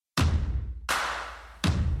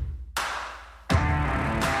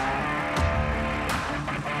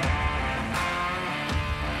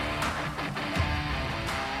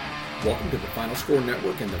Welcome to the Final Score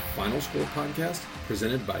Network and the Final Score podcast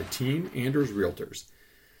presented by Team Anders Realtors.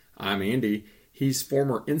 I'm Andy. He's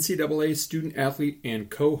former NCAA student athlete and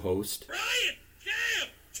co-host. Ryan, Cam,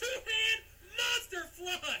 two-hand monster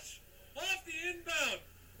flush off the inbound.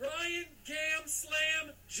 Ryan, Cam,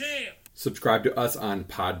 slam, jam. Subscribe to us on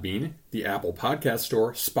Podbean, the Apple Podcast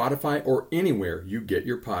Store, Spotify, or anywhere you get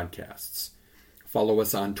your podcasts. Follow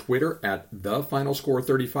us on Twitter at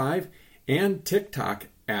TheFinalScore35 and TikTok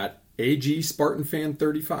at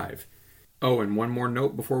AGSpartanFan35. Oh, and one more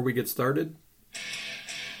note before we get started.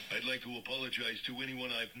 I'd like to apologize to anyone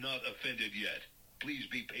I've not offended yet. Please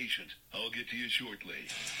be patient. I'll get to you shortly.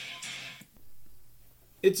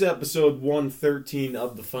 It's episode 113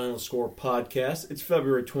 of the Final Score podcast. It's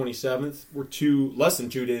February 27th. We're less than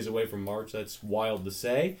 2 days away from March. That's wild to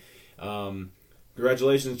say.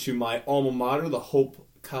 Congratulations to my alma mater, the Hope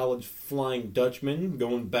College Flying Dutchman,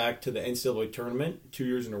 going back to the NCAA tournament 2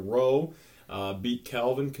 years in a row. Beat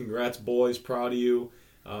Calvin. Congrats, boys. Proud of you.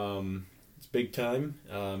 It's big time.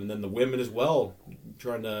 And then the women as well,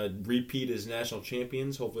 trying to repeat as national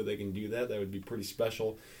champions. Hopefully they can do that. That would be pretty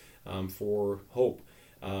special for Hope.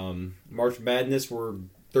 March Madness, we're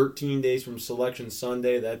 13 days from Selection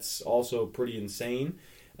Sunday. That's also pretty insane.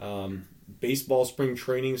 Baseball spring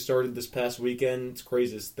training started this past weekend. It's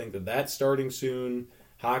crazy to think that that's starting soon.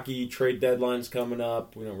 Hockey trade deadline's coming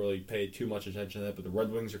up. We don't really pay too much attention to that, but the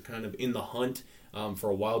Red Wings are kind of in the hunt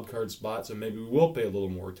for a wild card spot, so maybe we will pay a little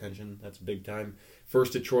more attention. That's big time.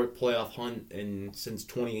 First Detroit playoff hunt since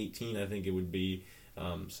 2018, I think it would be.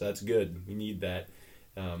 So that's good. We need that.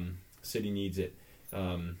 City needs it.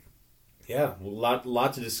 A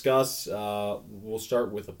lot to discuss. We'll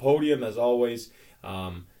start with the podium as always.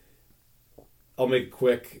 I'll make it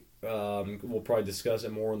quick. We'll probably discuss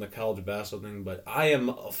it more in the college basketball thing, but I am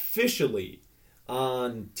officially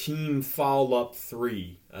on Team Foul Up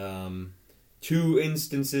 3. 2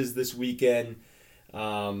 instances this weekend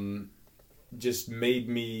just made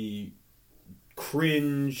me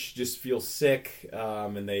cringe, just feel sick,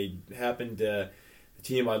 and they happened to the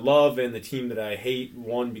team I love and the team that I hate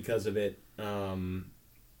won because of it.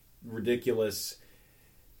 Ridiculous.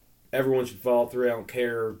 Everyone should follow through. I don't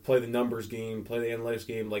care. Play the numbers game. Play the analytics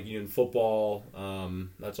game like you do in football.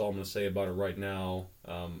 That's all I'm going to say about it right now.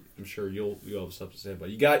 I'm sure you'll have stuff to say about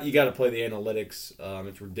it. You got to play the analytics.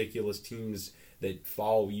 It's ridiculous. Teams that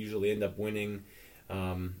fall usually end up winning,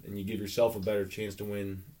 and you give yourself a better chance to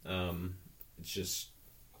win. It's just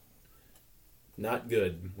not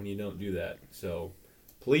good when you don't do that. So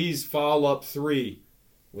please Foul Up 3.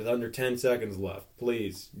 With under 10 seconds left,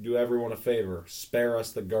 please do everyone a favor. Spare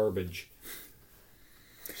us the garbage.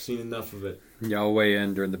 I've seen enough of it. Yeah, I'll weigh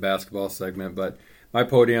in during the basketball segment, but my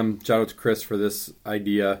podium, shout out to Chris for this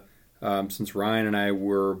idea. Since Ryan and I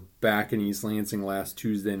were back in East Lansing last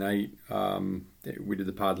Tuesday night, we did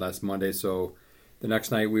the pod last Monday, so the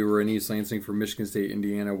next night we were in East Lansing for Michigan State,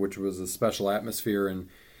 Indiana, which was a special atmosphere, and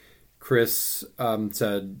Chris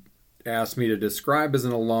asked me to describe as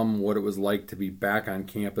an alum what it was like to be back on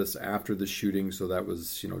campus after the shooting. So that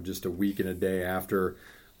was, just a week and a day after.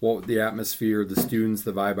 What the atmosphere, the students,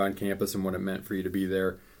 the vibe on campus, and what it meant for you to be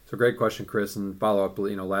there. So great question, Chris. And follow up,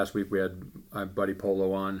 last week we had my buddy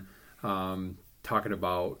Polo on talking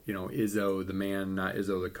about, Izzo the man, not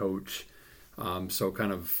Izzo the coach. So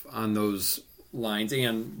kind of on those lines,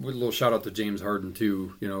 and with a little shout out to James Harden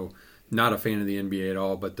too. Not a fan of the NBA at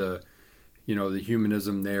all, but the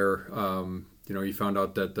humanism there. You found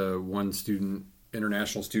out that the one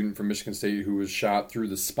international student from Michigan State who was shot through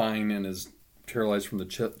the spine and is paralyzed from the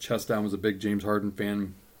chest down was a big James Harden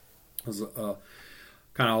fan. Was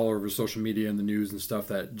kind of all over social media and the news and stuff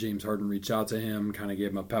that James Harden reached out to him, kind of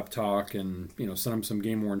gave him a pep talk and, sent him some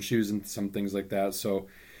game-worn shoes and some things like that. So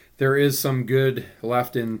there is some good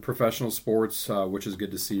left in professional sports, which is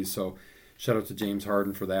good to see. So shout out to James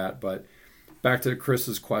Harden for that. But back to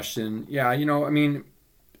Chris's question. Yeah,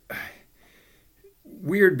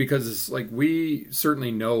 weird because it's like we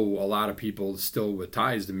certainly know a lot of people still with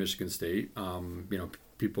ties to Michigan State.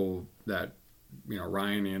 People that,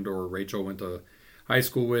 Ryan and or Rachel went to high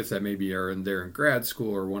school with that maybe are there in grad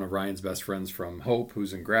school, or one of Ryan's best friends from Hope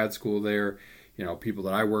who's in grad school there. People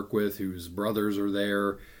that I work with whose brothers are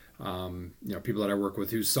there. People that I work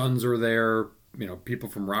with whose sons are there. People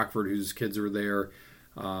from Rockford whose kids are there.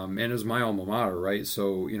 And it was my alma mater, right?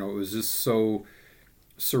 So, it was just so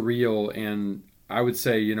surreal. And I would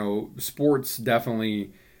say, sports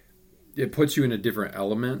definitely, it puts you in a different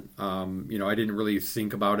element. I didn't really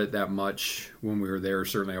think about it that much when we were there.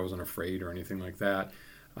 Certainly I wasn't afraid or anything like that.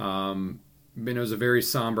 It was a very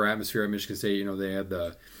somber atmosphere at Michigan State. They had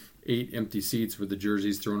the 8 empty seats with the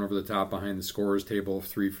jerseys thrown over the top behind the scorers table,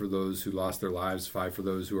 3 for those who lost their lives, 5 for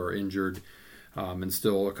those who are injured, and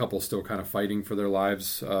still a couple still kind of fighting for their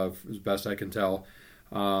lives, as best I can tell.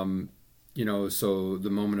 So the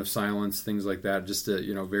moment of silence, things like that, just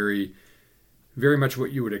very, very much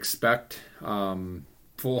what you would expect.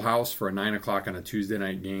 Full house for a 9 o'clock on a Tuesday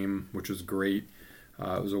night game, which was great.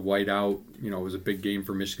 It was a whiteout. It was a big game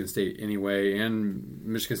for Michigan State anyway, and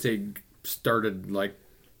Michigan State started like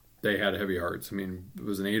they had heavy hearts. I mean, it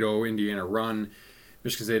was an 8-0 Indiana run.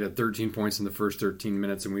 Michigan State had 13 points in the first 13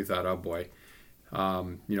 minutes, and we thought, oh boy.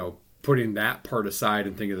 Putting that part aside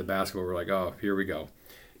and thinking of the basketball, we're like, oh, here we go.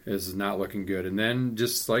 This is not looking good. And then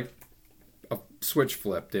just like a switch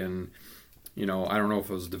flipped, and I don't know if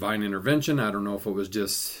it was divine intervention. I don't know if it was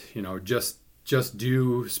just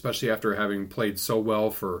due, especially after having played so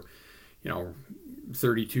well for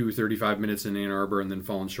 32, 35 minutes in Ann Arbor and then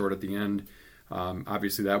falling short at the end.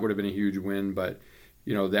 Obviously, that would have been a huge win, but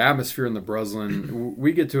the atmosphere in the Breslin,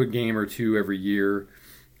 we get to a game or two every year.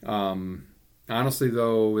 Honestly,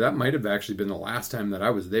 though, that might have actually been the last time that I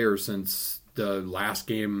was there since the last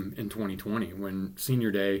game in 2020 when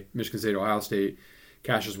senior day, Michigan State, Ohio State,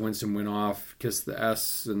 Cassius Winston went off, kissed the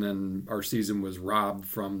S, and then our season was robbed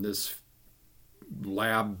from this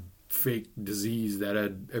lab fake disease that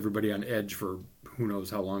had everybody on edge for who knows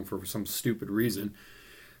how long for some stupid reason.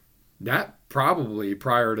 That probably,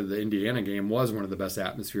 prior to the Indiana game, was one of the best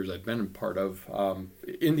atmospheres I've been a part of.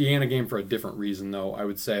 Indiana game for a different reason, though. I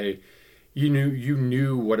would say you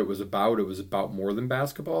knew what it was about. It was about more than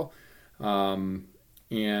basketball. And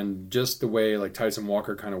just the way like Tyson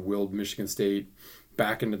Walker kind of willed Michigan State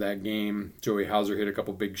back into that game. Joey Hauser hit a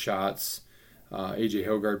couple big shots. A.J.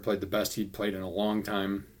 Hilgard played the best he'd played in a long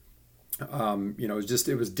time.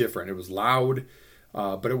 It was different. It was loud,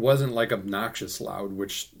 but it wasn't like obnoxious loud,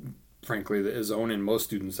 which frankly is own in most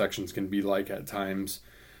student sections can be like at times.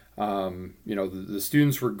 The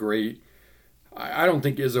students were great. I don't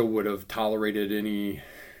think Izzo would have tolerated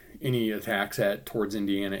any attacks towards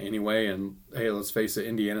Indiana anyway. And hey, let's face it,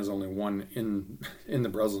 Indiana's only won in the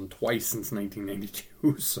Breslin twice since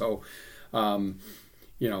 1992. So, in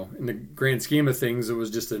the grand scheme of things, it was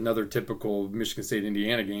just another typical Michigan State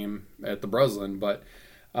Indiana game at the Breslin. But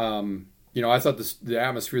I thought the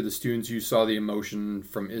atmosphere, the students, you saw the emotion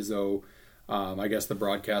from Izzo. I guess the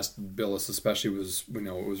broadcast, Billis especially, was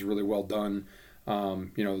it was really well done.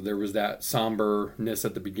 There was that somberness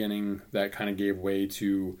at the beginning that kind of gave way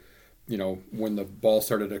to, when the ball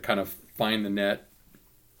started to kind of find the net,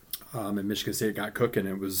 and Michigan State got cooking.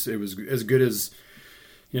 It was as good as,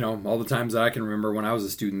 all the times that I can remember when I was a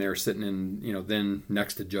student there sitting in, then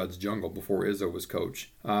next to Judd's Jungle before Izzo was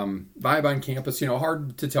coach. Vibe on campus,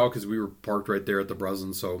 hard to tell because we were parked right there at the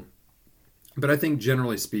Breslin. So, but I think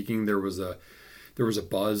generally speaking, there was a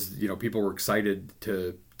buzz. People were excited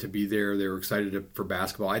to be there. They were excited for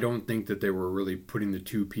basketball. I don't think that they were really putting the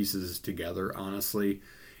two pieces together, honestly.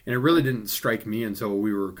 And it really didn't strike me until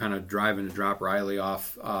we were kind of driving to drop Riley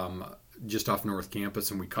off, just off North Campus,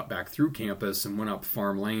 and we cut back through campus and went up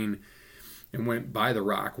Farm Lane and went by the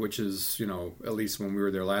Rock, which is, at least when we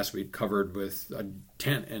were there last week, covered with a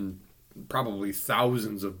tent and probably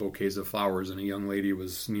thousands of bouquets of flowers. And a young lady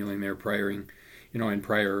was kneeling there praying, in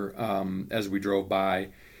prayer as we drove by.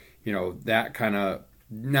 That kind of,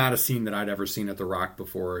 not a scene that I'd ever seen at the Rock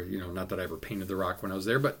before. Not that I ever painted the Rock when I was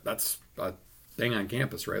there, but that's a thing on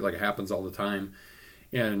campus, right? Like it happens all the time.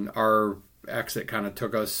 And our exit kind of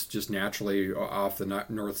took us just naturally off the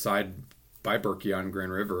north side by Berkey on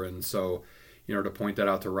Grand River. And so, to point that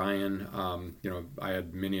out to Ryan, I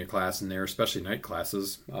had many a class in there, especially night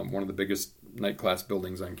classes, one of the biggest night class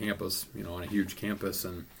buildings on campus, on a huge campus.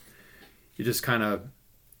 And you just kind of,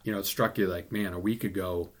 it struck you like, man, a week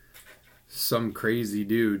ago, some crazy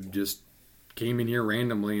dude just came in here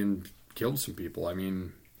randomly and killed some people. I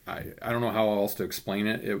mean, I don't know how else to explain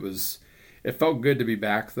it. It felt good to be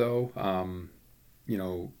back though.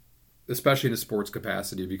 Especially in a sports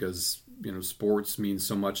capacity because, sports means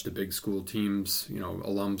so much to big school teams,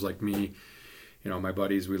 alums like me, my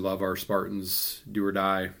buddies, we love our Spartans, do or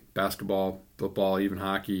die, basketball, football, even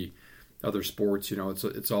hockey, other sports,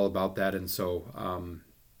 it's all about that. And so,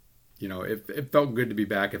 it felt good to be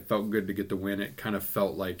back. It felt good to get the win. It kind of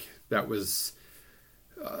felt like that was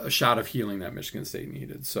a shot of healing that Michigan State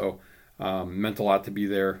needed. So meant a lot to be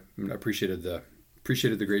there. I appreciated the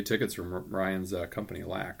great tickets from Ryan's company,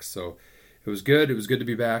 Lax. So it was good. It was good to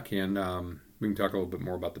be back, and we can talk a little bit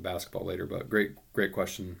more about the basketball later. But great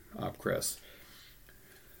question, Chris.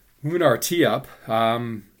 Moving to our tee up.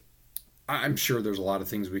 I'm sure there's a lot of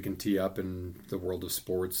things we can tee up in the world of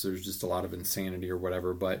sports. There's just a lot of insanity or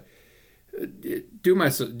whatever, but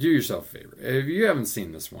do yourself a favor. If you haven't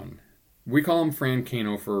seen this one, we call him Fran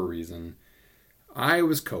Cano for a reason.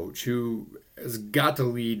 Iowa's coach, who has got to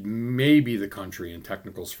lead maybe the country in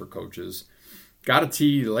technicals for coaches, got a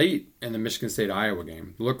tee late in the Michigan State-Iowa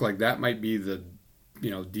game. Looked like that might be the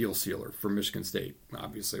deal sealer for Michigan State.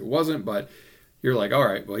 Obviously it wasn't, but you're like, all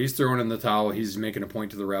right, well, he's throwing in the towel. He's making a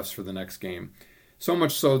point to the refs for the next game. So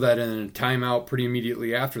much so that in a timeout pretty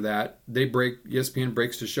immediately after that, ESPN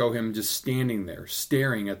breaks to show him just standing there,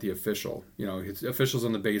 staring at the official. His official's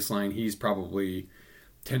on the baseline. He's probably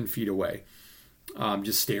 10 feet away,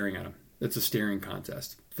 just staring at him. It's a staring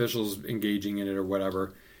contest. Officials engaging in it or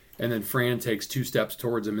whatever. And then Fran takes 2 steps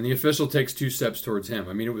towards him, and the official takes 2 steps towards him.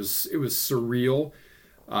 I mean, it was surreal.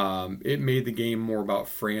 It made the game more about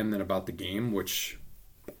Fran than about the game, which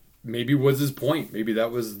maybe was his point. Maybe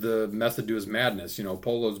that was the method to his madness.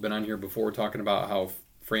 Polo's been on here before talking about how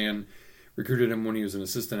Fran recruited him when he was an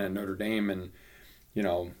assistant at Notre Dame, and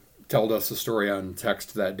told us a story on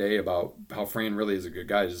text that day about how Fran really is a good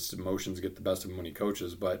guy. Just emotions get the best of him when he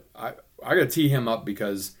coaches. But I got to tee him up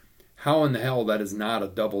because how in the hell that is not a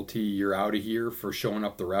double tee, you're out of here for showing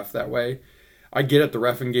up the ref that way. I get it, the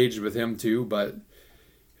ref engaged with him too, but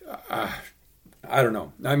I don't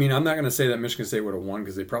know. I mean, I'm not going to say that Michigan State would have won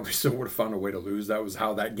because they probably still would have found a way to lose. That was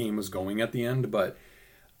how that game was going at the end. But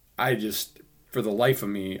I just, for the life of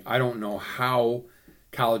me, I don't know how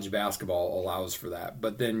college basketball allows for that.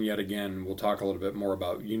 But then yet again, we'll talk a little bit more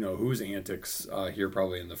about whose antics here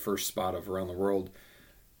probably in the first spot of Around the World.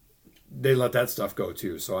 They let that stuff go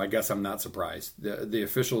too. So I guess I'm not surprised. The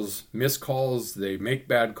officials miss calls, they make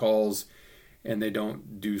bad calls, and they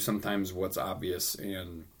don't do sometimes what's obvious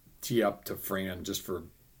and tee up to Fran just for,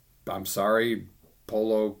 I'm sorry,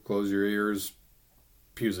 Polo, close your ears,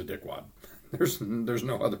 Pew's a dickwad. There's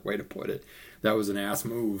no other way to put it. That was an ass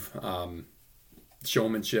move.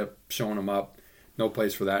 Showmanship, showing them up. No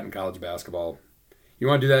place for that in college basketball. You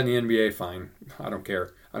want to do that in the NBA, fine. I don't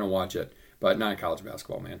care. I don't watch it. But not in college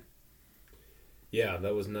basketball, man. Yeah,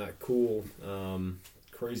 that was not cool.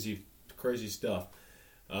 Crazy stuff.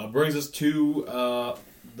 Brings us to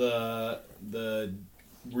the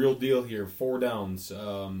real deal here. 4 downs.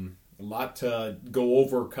 A lot to go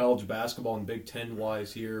over college basketball and Big Ten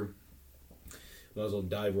wise here. Might as well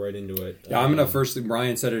dive right into it. Yeah, I'm going to first,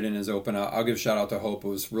 Brian said it in his open. I'll give a shout out to Hope. It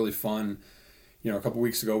was really fun. A couple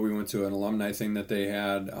weeks ago we went to an alumni thing that they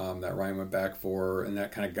had that Ryan went back for, and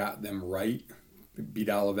that kind of got them right. Beat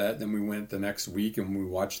Olivet. Then we went the next week and we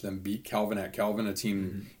watched them beat Calvin at Calvin, a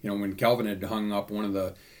team, when Calvin had hung up one of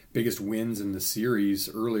the biggest wins in the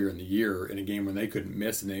series earlier in the year in a game when they couldn't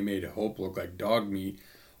miss, and they made Hope look like dog meat.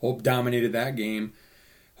 Hope dominated that game.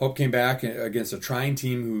 Hope came back against a trying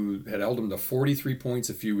team who had held them to 43 points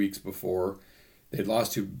a few weeks before. They'd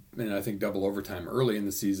lost to, I think, double overtime early in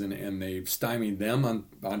the season, and they stymied them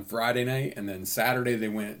on Friday night. And then Saturday they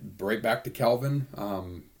went right back to Calvin,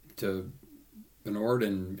 to Bernard,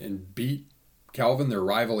 and beat Calvin, their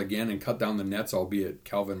rival, again, and cut down the nets, albeit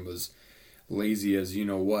Calvin was lazy as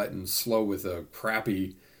you-know-what and slow with a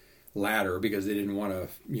crappy ladder because they didn't want to,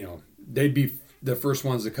 they'd be the first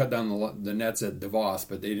ones to cut down the nets at DeVos,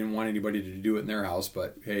 but they didn't want anybody to do it in their house.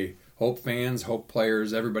 But, hey, Hope fans, Hope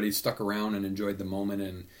players, everybody stuck around and enjoyed the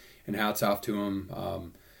moment, and hats off to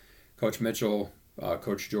them. Coach Mitchell,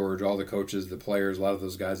 Coach George, all the coaches, the players, a lot of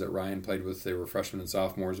those guys that Ryan played with, they were freshmen and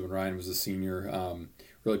sophomores when Ryan was a senior.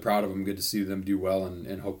 Really proud of them. Good to see them do well,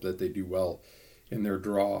 and hope that they do well in their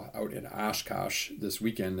draw out in Oshkosh this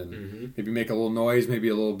weekend, and maybe make a little noise, maybe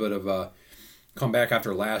a little bit of a comeback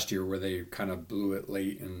after last year where they kind of blew it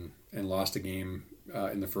late and lost a game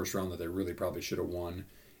in the first round that they really probably should have won.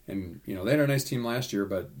 And, they had a nice team last year,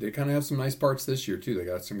 but they kind of have some nice parts this year, too. They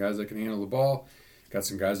got some guys that can handle the ball, got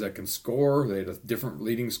some guys that can score. They had a different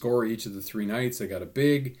leading scorer each of the 3 nights. They got a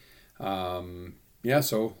big. So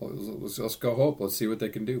let's go Hope. Let's see what they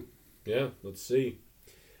can do. Yeah, let's see.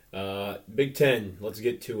 Big Ten, let's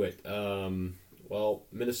get to it. Well,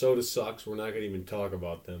 Minnesota sucks. We're not going to even talk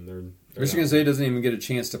about them. They're Michigan State doesn't even get a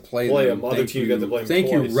chance to play them. Other teams got to play them Thank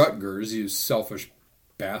twice. you, Rutgers, you selfish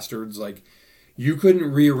bastards. Like, you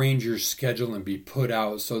couldn't rearrange your schedule and be put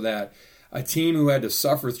out so that a team who had to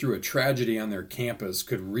suffer through a tragedy on their campus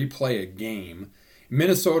could replay a game.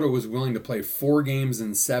 Minnesota was willing to play 4 games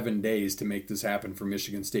in 7 days to make this happen for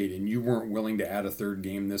Michigan State, and you weren't willing to add a 3rd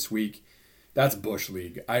game this week. That's Bush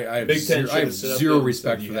League. I have zero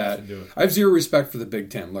respect for that. I have zero respect for the Big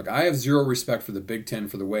Ten. Look, I have zero respect for the Big Ten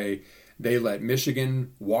for the way they let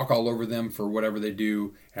Michigan walk all over them for whatever they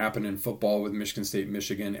do. Happen in football with Michigan State,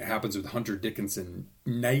 Michigan. It happens with Hunter Dickinson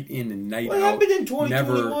night in and night out. What happened in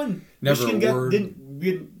 2021? Never a word.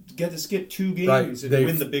 get to skip 2 games Right. and They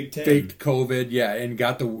win the Big Ten. faked COVID, yeah, and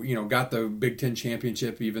got the Big Ten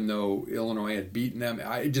championship, even though Illinois had beaten them.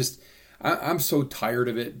 I'm so tired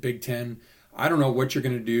of it, Big Ten. I don't know what you're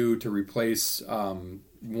going to do to replace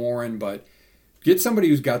Warren, but get somebody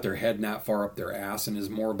who's got their head not far up their ass and is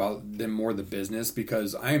more the business,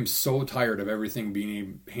 because I am so tired of everything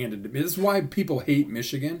being handed to me. This is why people hate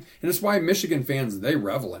Michigan, and it's why Michigan fans, they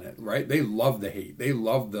revel in it, right? They love the hate. They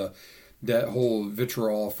love that whole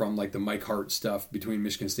vitriol from like the Mike Hart stuff between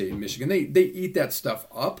Michigan State and Michigan. They eat that stuff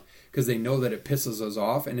up because they know that it pisses us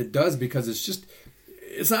off, and it does, because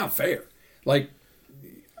it's not fair. Like,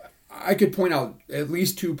 I could point out at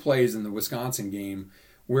least 2 plays in the Wisconsin game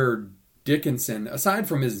where Dickinson, aside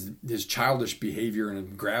from his childish behavior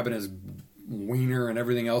and grabbing his wiener and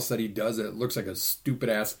everything else that he does, that looks like a stupid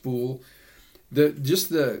ass fool, the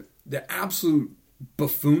absolute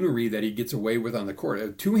buffoonery that he gets away with on the court. A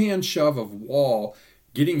 2-hand shove of Wall,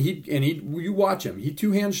 you watch him. He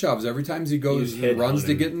 2-hand shoves every time he goes and runs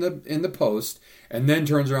to get in the post, and then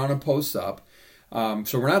turns around and posts up.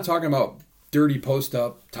 So we're not talking about dirty post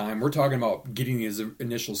up time. We're talking about getting his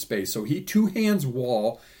initial space. So he 2-hands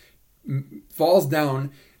Wall, falls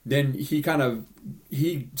down, then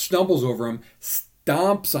he stumbles over him,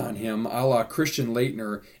 stomps on him a la Christian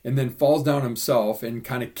Laettner, and then falls down himself and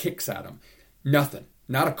kind of kicks at him. Nothing.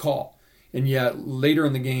 Not a call. And yet later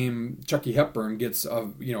in the game, Chucky Hepburn gets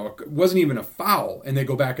it wasn't even a foul, and they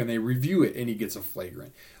go back and they review it, and he gets a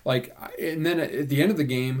flagrant. And then at the end of the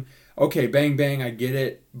game, okay, bang, bang, I get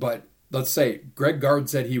it, but let's say Greg Gard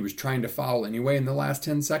said he was trying to foul anyway in the last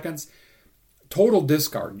 10 seconds. Total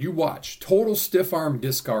discard. You watch. Total stiff arm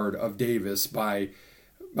discard of Davis by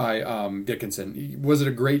Dickinson. Was it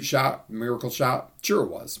a great shot? Miracle shot? Sure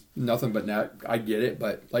it was. Nothing but net. I get it.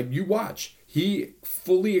 But you watch. He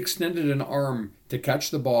fully extended an arm to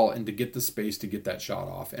catch the ball and to get the space to get that shot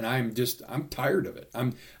off. And I'm tired of it.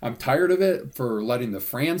 I'm tired of it for letting the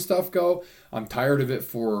Fran stuff go. I'm tired of it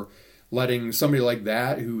for letting somebody like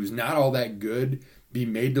that, who's not all that good, be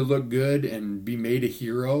made to look good and be made a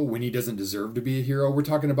hero when he doesn't deserve to be a hero. We're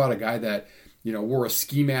talking about a guy that, wore a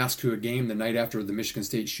ski mask to a game the night after the Michigan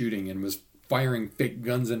State shooting and was firing fake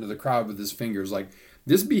guns into the crowd with his fingers.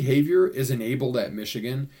 This behavior is enabled at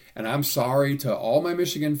Michigan, and I'm sorry to all my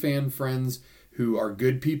Michigan fan friends who are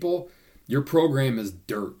good people. Your program is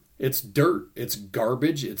dirt. It's dirt. It's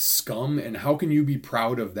garbage. It's scum. And how can you be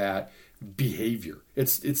proud of that behavior?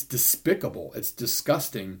 It's despicable. It's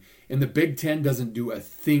disgusting. And the Big Ten doesn't do a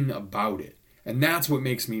thing about it. And that's what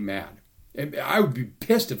makes me mad. I would be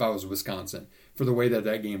pissed if I was Wisconsin for the way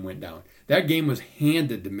that game went down. That game was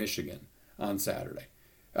handed to Michigan on Saturday.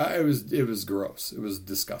 It was gross. It was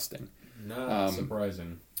disgusting. Not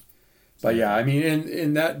surprising. But yeah, I mean,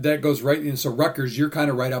 and that goes right in. So Rutgers, you're kind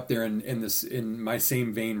of right up there in my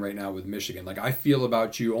same vein right now with Michigan. I feel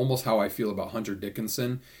about you almost how I feel about Hunter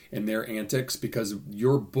Dickinson and their antics, because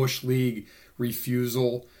your Bush League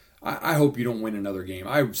refusal. I hope you don't win another game.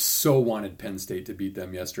 I so wanted Penn State to beat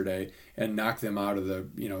them yesterday and knock them out of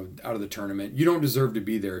the tournament. You don't deserve to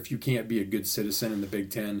be there if you can't be a good citizen in the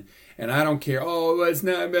Big Ten. And I don't care. Oh, it's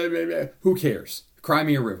not. Blah, blah, blah. Who cares? Cry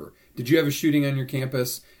me a river. Did you have a shooting on your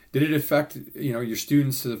campus? Did it affect your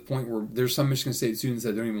students to the point where there's some Michigan State students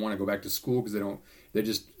that don't even want to go back to school because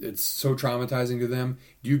it's so traumatizing to them?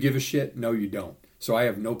 Do you give a shit? No, you don't. So I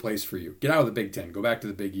have no place for you. Get out of the Big Ten. Go back to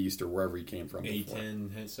the Big East or wherever you came from.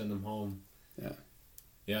 A-10, send them home. Yeah.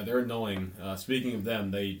 Yeah, they're annoying. Speaking of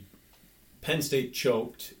them, Penn State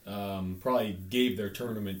choked. Probably gave their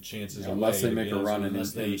tournament chances away. Unless they make a run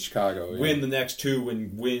in Chicago. Win the next 2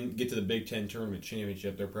 and get to the Big Ten tournament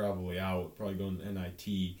championship, they're probably out. Probably going to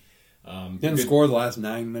NIT. Didn't score the last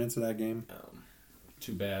 9 minutes of that game.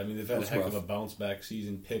 Too bad. I mean, they've had a heck of a bounce back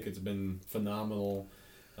season. Pickett's been phenomenal.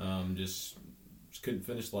 Just couldn't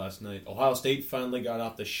finish last night. Ohio State finally got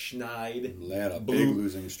off the schneid. Led a big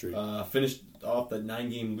losing streak. Finished off the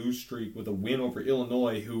 9-game lose streak with a win over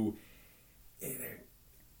Illinois, who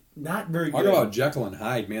not very good. Talk about Jekyll and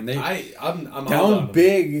Hyde, man. I'm down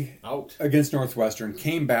big out against Northwestern,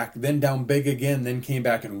 came back, then down big again, then came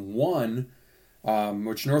back and won.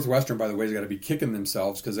 Which Northwestern, by the way, has got to be kicking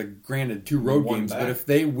themselves because, granted, 2 road games. But if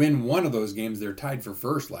they win one of those games, they're tied for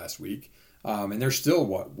first last week. And they're still,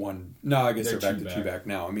 one? No, I guess they're back to 2 back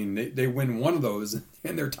now. I mean, they win one of those,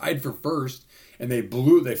 and they're tied for first. And they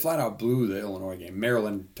flat out blew the Illinois game.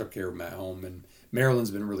 Maryland took care of them at home, and Maryland's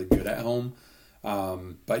been really good at home.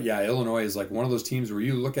 But yeah, Illinois is one of those teams where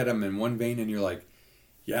you look at them in one vein and you're like,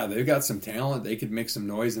 yeah, they've got some talent. They could make some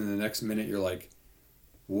noise, and the next minute you're like,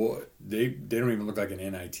 well, they don't even look like an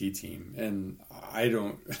NIT team, and I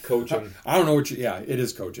don't Coaching. I don't know what it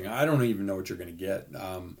is coaching. I don't even know what you're going to get.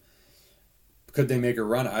 Could they make a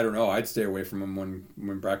run? I don't know. I'd stay away from them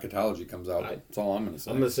when bracketology comes out. That's all I'm going to say.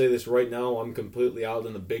 I'm going to say this right now. I'm completely out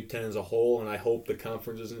in the Big Ten as a whole, and I hope the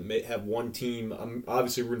conference doesn't have one team. I'm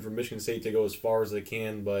obviously rooting for Michigan State to go as far as they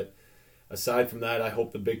can, but aside from that, I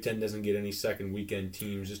hope the Big Ten doesn't get any second weekend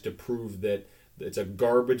teams just to prove that it's a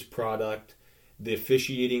garbage product. The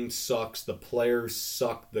officiating sucks. The players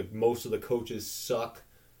suck. Most of the coaches suck.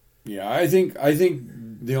 Yeah, I think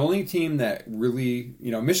the only team that really,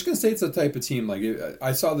 Michigan State's the type of team, like,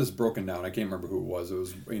 I saw this broken down. I can't remember who it was. It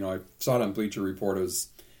was, I saw it on Bleacher Report. It was,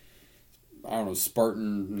 I don't know,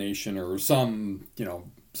 Spartan Nation or some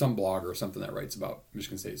blog or something that writes about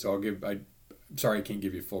Michigan State. So I'm sorry I can't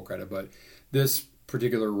give you full credit, but this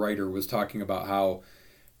particular writer was talking about how,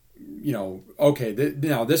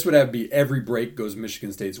 now this would be every break goes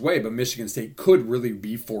Michigan State's way, but Michigan State could really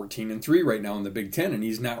be 14-3 right now in the Big Ten, and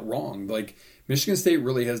he's not wrong. Like, Michigan State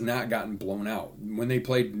really has not gotten blown out. When they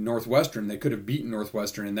played Northwestern, they could have beaten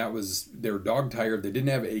Northwestern, and they were dog tired. They didn't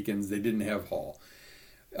have Akins, they didn't have Hall.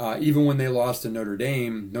 Even when they lost to Notre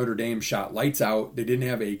Dame shot lights out. They didn't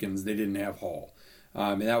have Akins, they didn't have Hall,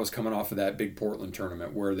 and that was coming off of that big Portland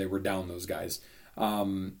tournament where they were down those guys.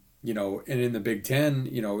 And in the Big Ten,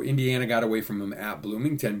 Indiana got away from them at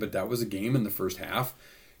Bloomington, but that was a game in the first half.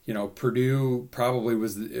 Purdue probably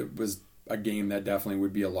was a game that definitely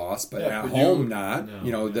would be a loss, but at Purdue, home not.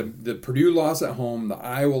 No, the Purdue loss at home, the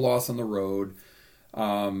Iowa loss on the road,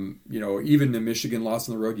 even the Michigan loss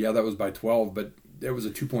on the road. Yeah, that was by 12, but it was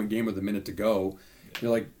a 2-point game with a minute to go.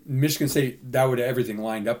 Like Michigan State, that would everything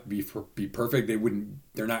lined up to be perfect.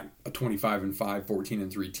 They're not a 25-5,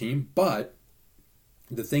 14-3 team, but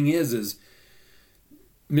the thing is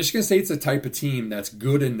Michigan State's the type of team that's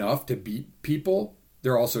good enough to beat people.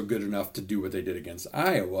 They're also good enough to do what they did against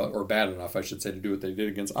Iowa, or bad enough, I should say, to do what they did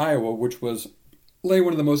against Iowa, which was lay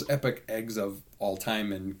one of the most epic eggs of all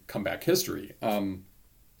time in comeback history.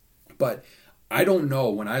 But I don't know,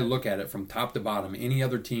 when I look at it from top to bottom, any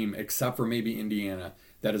other team except for maybe Indiana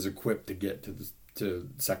that is equipped to get to the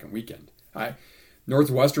second weekend.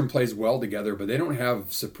 Northwestern plays well together, but they don't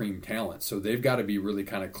have supreme talent, so they've got to be really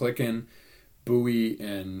kind of clicking. Bowie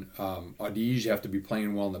and Audige have to be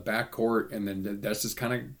playing well in the backcourt, and then that's just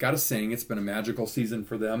kind of got to sing. It's been a magical season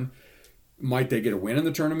for them. Might they get a win in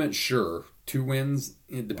the tournament? Sure. 2 wins,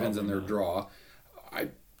 it depends on their draw.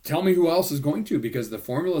 Tell me who else is going to, because the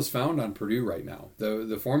formula is found on Purdue right now.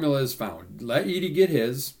 The formula is found. Let Edey get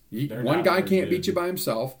his. One guy can't beat you by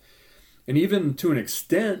himself. And even to an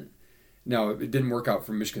extent, now, it didn't work out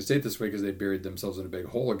for Michigan State this way because they buried themselves in a big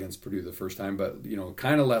hole against Purdue the first time. But,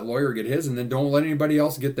 kind of let Lawyer get his and then don't let anybody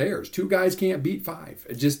else get theirs. 2 guys can't beat 5.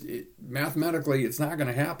 Mathematically, it's not going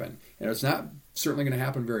to happen. And it's not certainly going to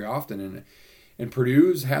happen very often. And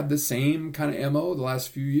Purdue's had the same kind of MO the last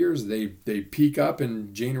few years. They peak up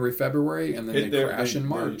in January, February, and then they crash in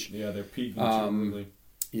March. They're peaking.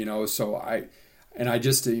 So I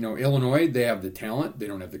just, Illinois, they have the talent. They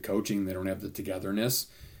don't have the coaching. They don't have the togetherness.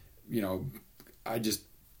 I just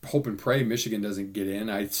hope and pray Michigan doesn't get in.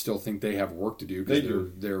 I still think they have work to do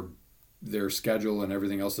because their schedule and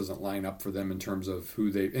everything else doesn't line up for them in terms of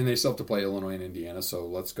and they still have to play Illinois and Indiana. So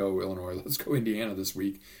let's go Illinois, let's go Indiana this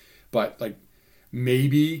week. But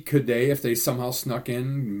maybe could they, if they somehow snuck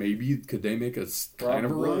in, maybe could they make a kind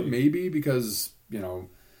of a run? Maybe because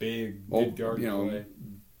big guard play.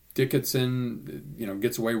 Dickinson,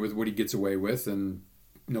 gets away with what he gets away with, and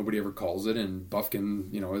nobody ever calls it, and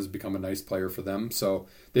Bufkin, has become a nice player for them. So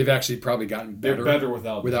they've actually probably gotten better. They're better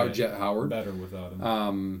without Jet Howard. Better without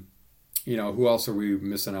him. Who else are we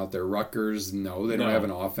missing out there? Rutgers? No, they don't have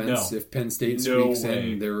an offense. No. If Penn State squeaks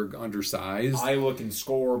in, they're undersized. Iowa can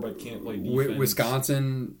score but can't play defense.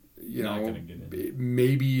 Wisconsin,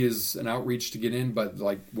 maybe is an outreach to get in, but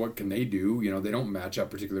what can they do? They don't match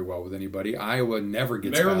up particularly well with anybody. Iowa never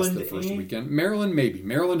gets past the first weekend. Maryland, maybe.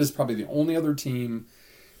 Maryland is probably the only other team.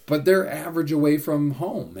 But they're average away from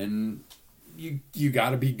home, and you got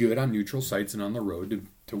to be good on neutral sites and on the road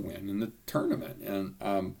to win in the tournament.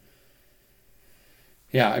 And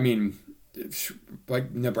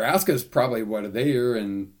Nebraska is probably they are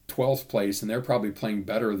in 12th place, and they're probably playing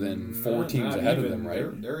better than 4 teams ahead of them,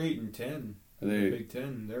 right? They're 8-10. Are they Big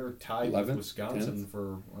Ten? They're tied 11th, with Wisconsin 10th?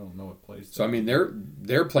 For I don't know what place. So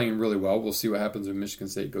they're playing really well. We'll see what happens when Michigan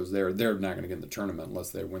State goes there. They're not going to get in the tournament unless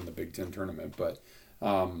they win the Big Ten tournament, but.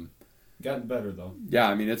 Gotten better though.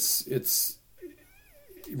 Yeah, it's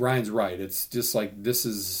Ryan's right. It's just this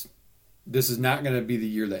is not going to be the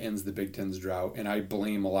year that ends the Big Ten's drought, and I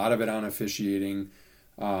blame a lot of it on officiating.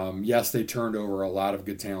 Yes, they turned over a lot of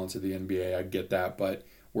good talent to the NBA. I get that, but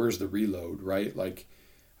where's the reload, right? Like,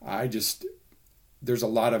 there's a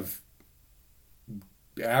lot of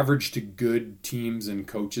average to good teams and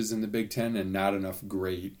coaches in the Big Ten and not enough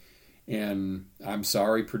great. And I'm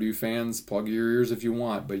sorry, Purdue fans, plug your ears if you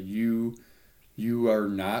want, but you are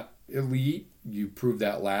not elite. You proved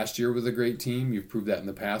that last year with a great team. You've proved that in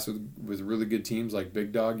the past with really good teams like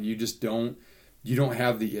Big Dog. You don't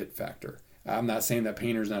have the it factor. I'm not saying that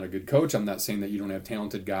Painter's not a good coach. I'm not saying that you don't have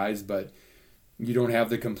talented guys, but you don't have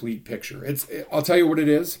the complete picture. I'll tell you what it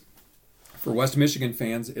is. For West Michigan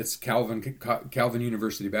fans, it's Calvin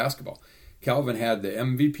University basketball. Calvin had the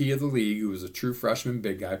MVP of the league, who was a true freshman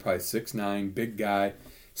big guy, probably 6'9", big guy,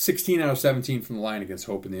 16 out of 17 from the line against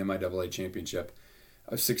Hope in the MIAA championship.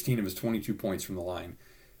 16 of his 22 points from the line.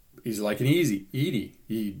 He's like an Edey.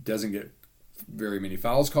 He doesn't get very many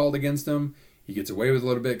fouls called against him. He gets away with a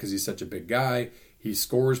little bit because he's such a big guy. He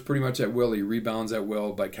scores pretty much at will. He rebounds at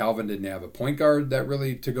will. But Calvin didn't have a point guard that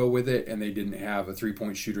really to go with it, and they didn't have a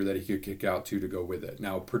three-point shooter that he could kick out to go with it.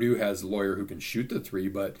 Now, Purdue has a lawyer who can shoot the three,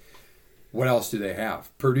 but what else do they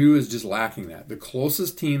have? Purdue is just lacking that. The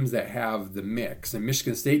closest teams that have the mix, and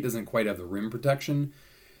Michigan State doesn't quite have the rim protection,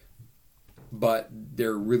 but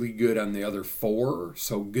they're really good on the other four,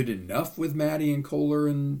 so good enough with Maddie and Kohler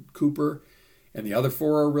and Cooper, and the other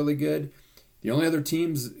four are really good. The only other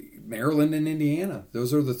teams, Maryland and Indiana,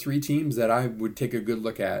 those are the three teams that I would take a good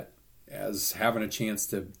look at as having a chance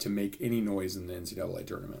to make any noise in the NCAA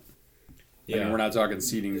tournament. Yeah, I mean, we're not talking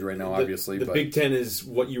seedings right now, obviously. The but Big Ten is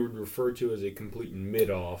what you would refer to as a complete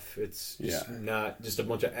mid-off. It's just not just a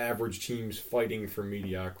bunch of average teams fighting for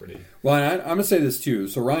mediocrity. Well, and I'm going to say this too.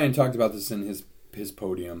 So Ryan talked about this in his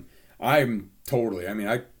podium. I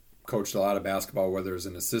coached a lot of basketball, whether as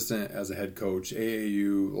an assistant, as a head coach,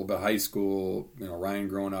 AAU, a little bit of high school, Ryan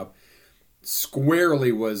growing up,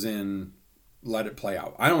 squarely was in let it play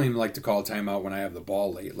out. I don't even like to call a timeout when I have the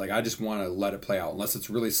ball late. Like, I just want to let it play out. Unless it's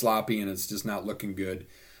really sloppy and it's just not looking good,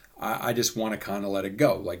 I just want to kind of let it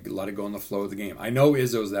go. Like, let it go in the flow of the game. I know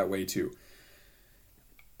Izzo's that way too.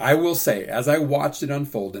 I will say, as I watched it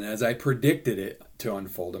unfold and as I predicted it to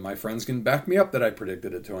unfold, and my friends can back me up that I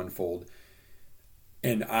predicted it to unfold,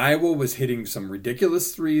 and Iowa was hitting some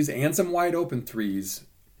ridiculous threes and some wide open threes.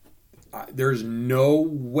 There's no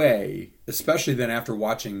way, especially then after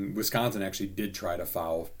watching Wisconsin actually did try to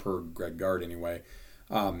foul, per Greg Gard anyway,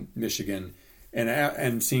 Michigan,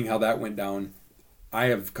 and seeing how that went down, I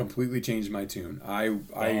have completely changed my tune. I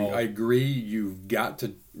agree. You've got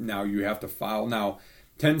to now. You have to foul now.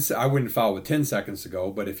 I wouldn't foul with 10 seconds to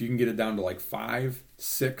go, but if you can get it down to like 5,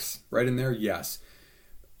 6, right in there, yes.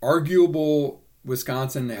 Arguable.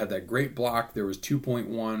 Wisconsin had that great block. There was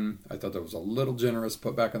 2.1. I thought that was a little generous,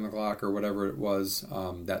 put back on the clock or whatever it was.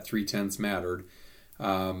 That 3/10 mattered.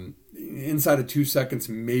 Inside of 2 seconds,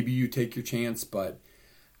 maybe you take your chance, but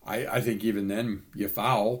I think even then you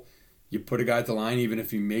foul. You put a guy at the line, even if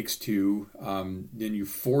he makes 2, then you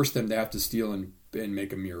force them to have to steal and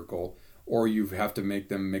make a miracle, or you have to make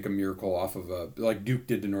them make a miracle off of like Duke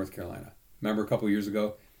did to North Carolina. Remember a couple years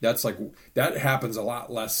ago? That happens a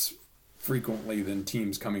lot less frequently than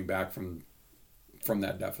teams coming back from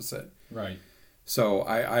that deficit. Right. So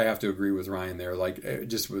I have to agree with Ryan there. Like, it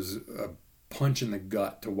just was a punch in the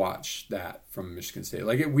gut to watch that from Michigan State.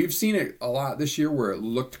 Like, we've seen it a lot this year where it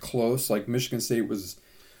looked close. Like, Michigan State was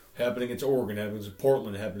happening against Oregon, happening against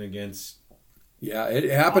Portland, happening against. Yeah, it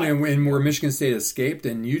happened in where Michigan State escaped,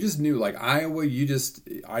 and you just knew, like, Iowa,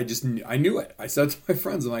 I knew it. I said to my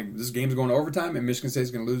friends, I'm like, this game's going to overtime, and Michigan State's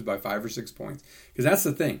going to lose by 5 or 6 points. Because that's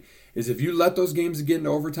the thing, is if you let those games get into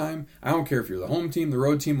overtime, I don't care if you're the home team, the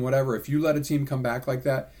road team, whatever, if you let a team come back like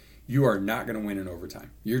that, you are not going to win in overtime.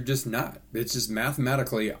 You're just not. It's just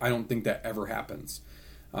mathematically, I don't think that ever happens.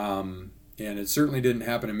 And it certainly didn't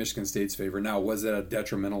happen in Michigan State's favor. Now, was it a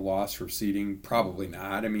detrimental loss for seeding? Probably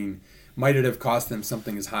not. I mean, might it have cost them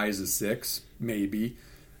something as high as a 6? Maybe.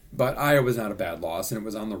 But Iowa's not a bad loss, and it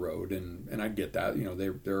was on the road, and I get that.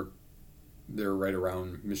 They're right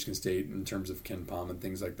around Michigan State in terms of Ken Palm and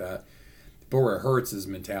things like that. But where it hurts is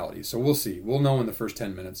mentality. So we'll see. We'll know in the first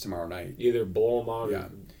 10 minutes tomorrow night. Either blow them out or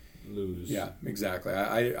lose. Yeah, exactly.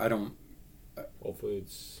 I don't. Hopefully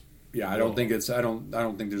it's. Yeah, I don't think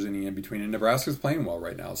there's any in between. And Nebraska's playing well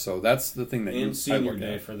right now, so that's the thing that and senior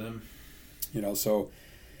day for them. So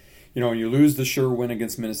you lose the sure win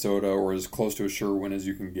against Minnesota, or as close to a sure win as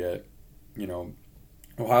you can get.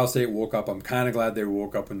 Ohio State woke up. I'm kind of glad they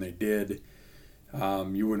woke up when they did.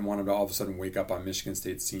 You wouldn't want them to all of a sudden wake up on Michigan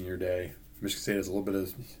State's senior day. Michigan State has a little bit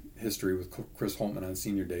of history with Chris Holtmann on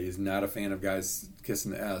senior day. He's not a fan of guys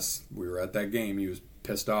kissing the S. We were at that game. He was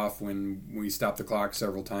pissed off when we stopped the clock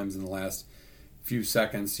several times in the last few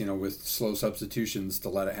seconds, with slow substitutions to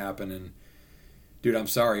let it happen. And dude, I'm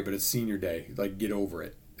sorry, but it's senior day. Like, get over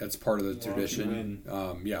it. That's part of the tradition.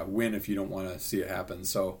 Win if you don't want to see it happen.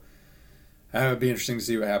 So it'd be interesting to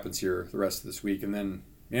see what happens here the rest of this week. And then,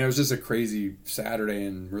 it was just a crazy Saturday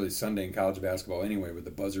and really Sunday in college basketball anyway, with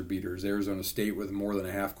the buzzer beaters. Arizona State with more than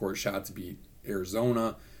a half-court shot to beat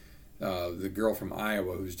Arizona. The girl from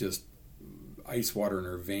Iowa who's just ice water in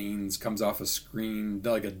her veins comes off a screen,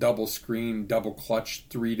 like a double screen, double clutch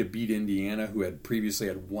 3 to beat Indiana, who had previously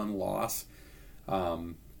had one loss,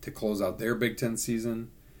 to close out their Big Ten season.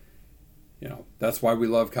 That's why we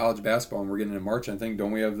love college basketball, and we're getting into March. I think,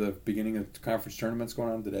 don't we have the beginning of conference tournaments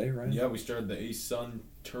going on today, right? Yeah, we started the ASUN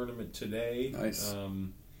tournament today. Nice.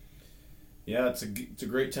 It's a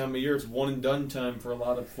great time of year. It's one and done time for a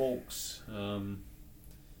lot of folks.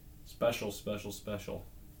 Special.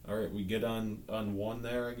 All right, we get on one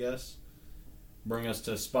there, I guess. Bring us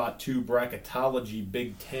to spot 2, bracketology,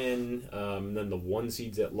 Big Ten, and then the 1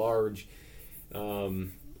 seeds at large.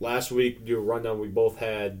 Last week, do a rundown, we both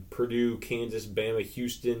had Purdue, Kansas, Bama,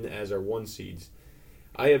 Houston as our 1 seeds.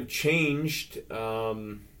 I have changed. I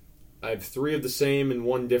have 3 of the same and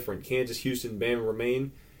 1 different. Kansas, Houston, Bama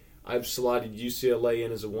remain. I've slotted UCLA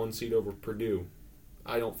in as a 1 seed over Purdue.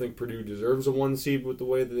 I don't think Purdue deserves a 1 seed with the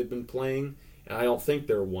way that they've been playing, and I don't think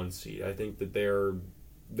they're a 1 seed. I think that they're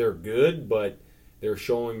good, but they're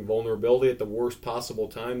showing vulnerability at the worst possible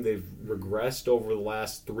time. They've regressed over the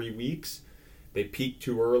last 3 weeks. They peaked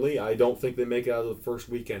too early. I don't think they make it out of the first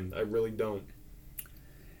weekend. I really don't.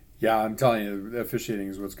 Yeah, I'm telling you, the officiating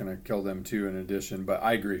is what's going to kill them too. In addition, but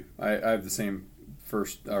I agree. I have the same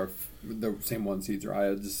the same 1 seeds.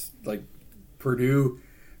 I just like Purdue.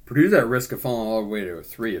 Purdue's at risk of falling all the way to a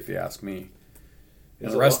 3, if you ask me.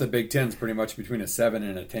 And the rest of the Big Ten's pretty much between a 7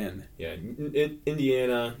 and a 10. Yeah,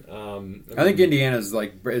 Indiana. I think Indiana's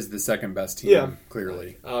is the second best team,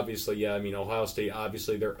 clearly. Obviously, yeah. I mean, Ohio State,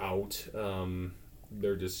 obviously, they're out.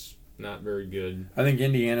 They're just not very good. I think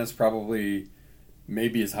Indiana's probably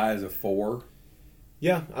maybe as high as a 4.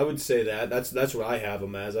 Yeah, I would say that. That's what I have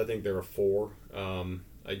them as. I think they're a 4.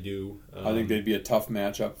 I do. I think they'd be a tough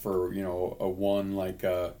matchup for a 1 like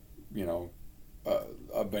a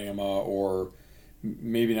Bama, or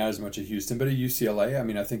maybe not as much at Houston, but at UCLA. I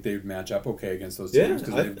mean, I think they would match up okay against those teams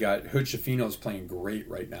because they've got Hood Schifino's playing great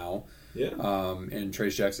right now. Yeah. And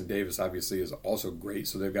Trace Jackson Davis obviously is also great,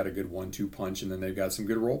 so they've got a good 1-2 punch, and then they've got some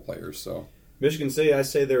good role players. So Michigan State, I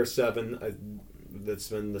say they're a 7. That's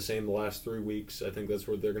been the same the last 3 weeks. I think that's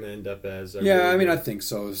where they're going to end up as. I think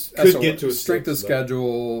so. Could get to a strength 6, of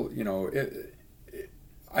schedule.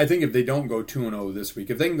 I think if they don't go 2-0 this week,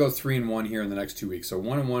 if they can go 3-1 here in the next 2 weeks, so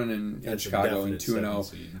 1-1 in Chicago and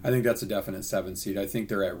 2-0, I think that's a definite 7 seed. I think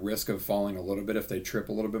they're at risk of falling a little bit if they trip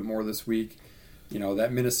a little bit more this week. That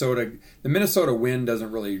the Minnesota win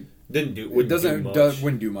doesn't really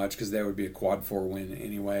wouldn't do much because that would be a quad 4 win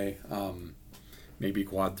anyway. Maybe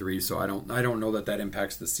quad 3. So I don't know that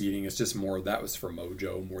impacts the seeding. It's just more that was for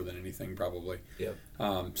mojo more than anything probably. Yep.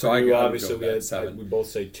 So I would go with 7. We both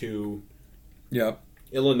say 2. Yep.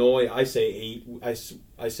 Illinois, I say 8. I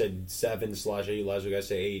said 7/8 last week. I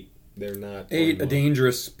say 8. They're not 8.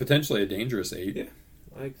 Potentially a dangerous 8. Yeah,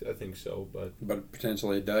 I think so, but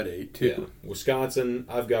potentially a dud 8 too. Yeah. Wisconsin,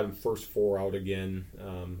 I've got them first 4 out again.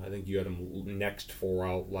 I think you had them next 4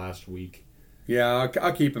 out last week. Yeah,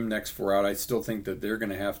 I'll keep them next 4 out. I still think that they're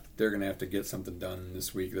gonna have to get something done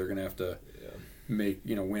this week. They're gonna have to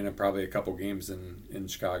win probably a couple games in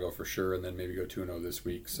Chicago for sure, and then maybe go 2-0 this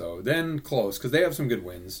week. So then close because they have some good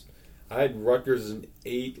wins. I had Rutgers as an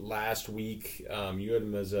 8 last week. You had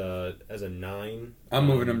them as a 9. I'm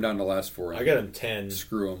moving them down to last 4 in. I got them 10.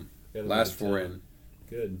 Screw them. Last 4 in.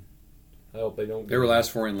 Good. I hope they don't. They were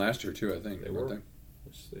last 4 in last year too. I think they were.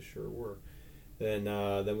 Yes, they sure were. Then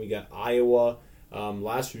we got Iowa.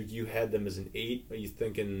 Last week you had them as an 8. Are you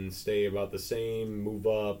thinking stay about the same, move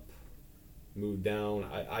up, move down?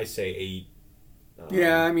 I say 8.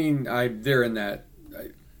 Yeah, I mean, they're in that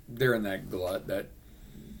glut, that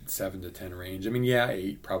 7 to 10 range. I mean,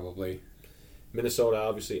 8 probably. Minnesota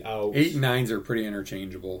obviously out. 8 and 9s are pretty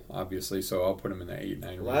interchangeable, obviously. So I'll put them in the 8-9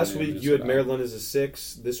 range. Last week you had Maryland as a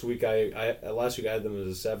 6. This week last week I had them as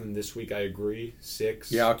a 7. This week I agree 6.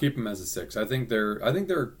 Yeah, I'll keep them as a 6. I think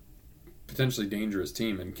they're potentially dangerous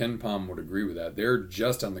team, and Ken Palm would agree with that. They're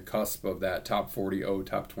just on the cusp of that top 40 O,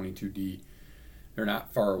 top 22 D. They're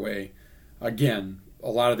not far away. Again, a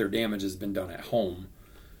lot of their damage has been done at home.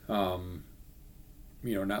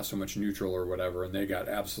 Not so much neutral or whatever, and they got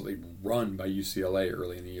absolutely run by UCLA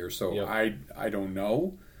early in the year. So yep. I don't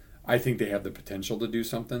know. I think they have the potential to do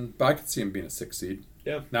something, but I could see them being a 6 seed.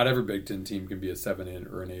 Yeah. Not every Big Ten team can be a 7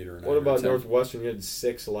 or an 8 or a 9. What or about 10. Northwestern? You had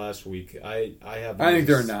 6 last week. I think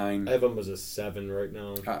they're a 9. I have them as a 7 right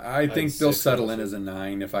now. I had think they'll 6 settle last in week. as a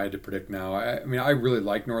 9 if I had to predict now. I mean, I really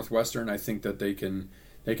like Northwestern. I think that they could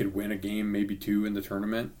win a game, maybe 2 in the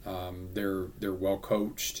tournament. They're well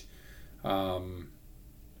coached, but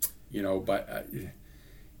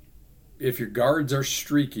if your guards are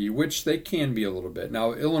streaky, which they can be a little bit.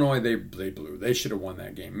 Now Illinois, they blew. They should have won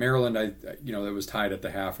that game. Maryland, it was tied at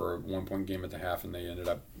the half or a 1-point game at the half, and they ended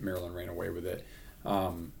up Maryland ran away with it.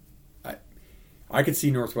 I could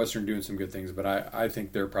see Northwestern doing some good things, but I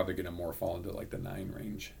think they're probably going to more fall into like the 9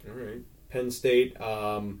 range. All right. Penn State.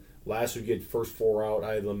 Last week you had first 4 out.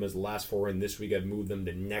 I had them as last 4 in. This week I'd move them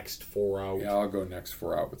to next 4 out. Yeah, I'll go next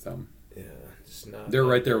 4 out with them. Yeah, it's not. They're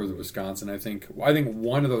right there with Wisconsin. I think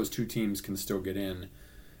one of those 2 teams can still get in.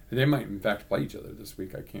 They might, in fact, play each other this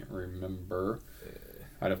week. I can't remember.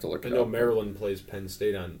 I'd have to look I it know up. Maryland plays Penn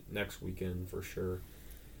State on next weekend for sure.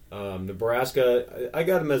 Nebraska, I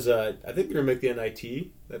got them as I think they're going to make the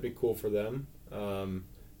NIT. That'd be cool for them.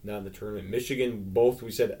 Not in the tournament. Michigan,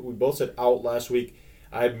 we both said out last week.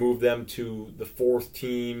 I'd move them to the 4th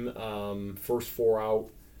team, first 4 out.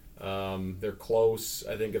 They're close.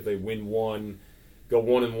 I think if they win 1, go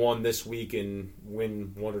 1-1 this week and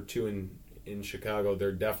win 1 or 2 in Chicago,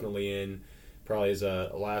 they're definitely in. Probably as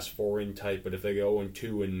a last 4 in type. But if they go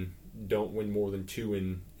 0-2 and don't win more than 2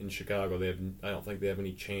 in Chicago, I don't think they have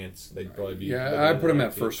any chance. They'd probably be. I put them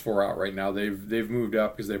at first 4 out right now. They've moved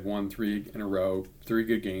up because they've won 3 in a row, 3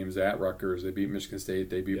 good games at Rutgers. They beat Michigan State.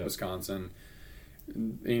 They beat Wisconsin.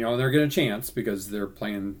 They're getting a chance because they're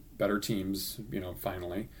playing better teams.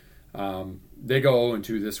 Finally. They go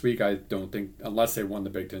 0-2 this week. I don't think, unless they won the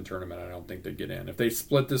Big Ten tournament, I don't think they get in. If they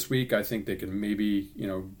split this week, I think they can maybe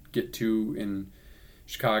get 2 in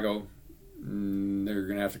Chicago. They're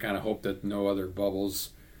going to have to kind of hope that no other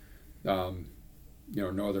bubbles, no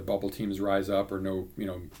other bubble teams rise up, or no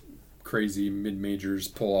crazy mid majors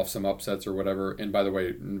pull off some upsets or whatever. And by the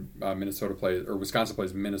way, Wisconsin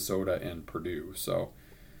plays Minnesota and Purdue, so.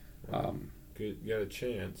 You got a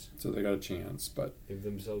chance. So they got a chance, but give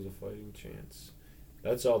themselves a fighting chance.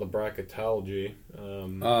 That's all the bracketology.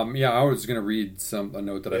 I was going to read a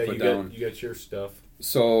note that I put down. You got your stuff.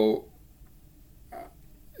 So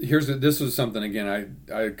this was something, again,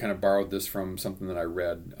 I kind of borrowed this from something that I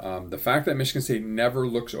read. The fact that Michigan State never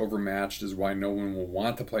looks overmatched is why no one will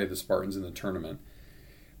want to play the Spartans in the tournament.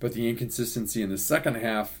 But the inconsistency in the second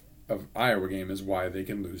half of Iowa game is why they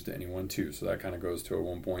can lose to anyone too. So that kind of goes to at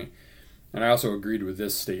one point. And I also agreed with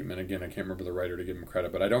this statement. Again, I can't remember the writer to give him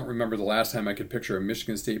credit, but I don't remember the last time I could picture a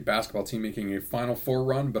Michigan State basketball team making a Final Four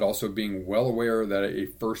run, but also being well aware that a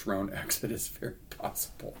first-round exit is very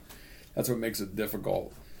possible. That's what makes it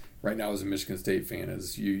difficult right now as a Michigan State fan,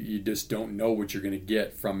 is you just don't know what you're going to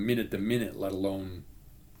get from minute to minute, let alone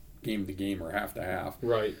game to game or half to half.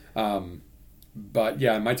 Right. But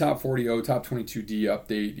yeah, my top 40, top 22D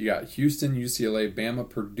update, you got Houston, UCLA, Bama,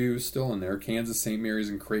 Purdue still in there, Kansas, St. Mary's,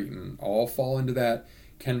 and Creighton all fall into that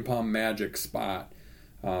Ken Pom magic spot.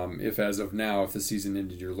 If as of now, if the season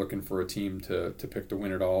ended, you're looking for a team to pick to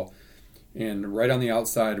win it all. And right on the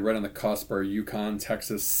outside, right on the cusp are UConn,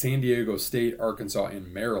 Texas, San Diego State, Arkansas,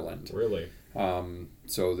 and Maryland. Really?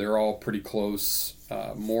 So they're all pretty close.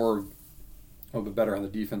 A little bit better on the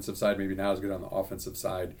defensive side, maybe not as good on the offensive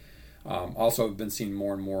side. Also, I've been seeing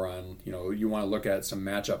more and more on, you want to look at some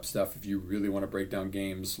matchup stuff if you really want to break down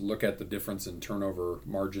games. Look at the difference in turnover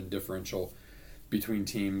margin differential between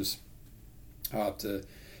teams to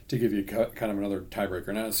give you kind of another tiebreaker.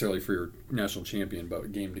 Not necessarily for your national champion,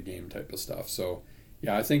 but game-to-game type of stuff. So,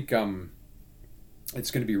 yeah, I think it's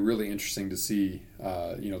going to be really interesting to see,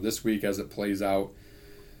 this week as it plays out.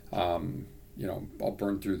 I'll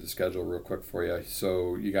burn through the schedule real quick for you.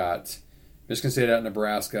 So you got Michigan State at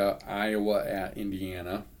Nebraska, Iowa at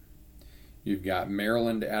Indiana. You've got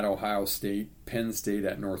Maryland at Ohio State, Penn State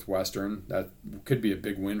at Northwestern. That could be a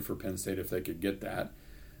big win for Penn State if they could get that.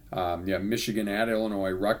 Michigan at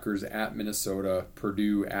Illinois, Rutgers at Minnesota,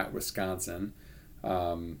 Purdue at Wisconsin.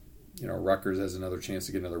 Rutgers has another chance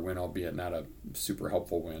to get another win, albeit not a super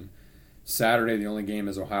helpful win. Saturday, the only game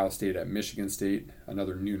is Ohio State at Michigan State,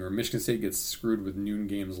 another nooner. Michigan State gets screwed with noon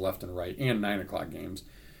games left and right, and 9 o'clock games.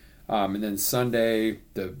 And then Sunday,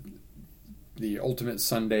 the ultimate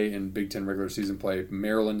Sunday in Big Ten regular season play,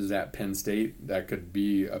 Maryland is at Penn State. That could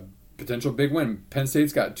be a potential big win. Penn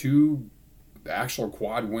State's got 2 actual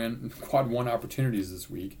quad 1 opportunities this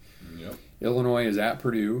week. Yep. Illinois is at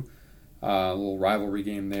Purdue. A little rivalry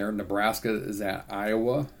game there. Nebraska is at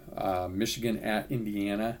Iowa. Michigan at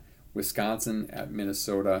Indiana. Wisconsin at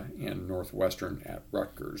Minnesota, and Northwestern at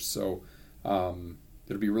Rutgers. So,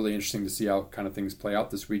 it'll be really interesting to see how kind of things play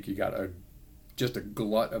out this week. You got just a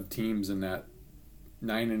glut of teams in that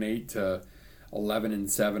 9-8 to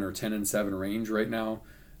 11-7 or 10-7 range right now.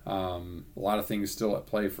 A lot of things still at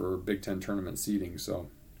play for Big Ten tournament seeding, so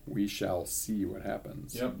we shall see what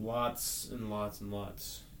happens. Yep, lots and lots and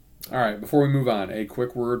lots. All right, before we move on, a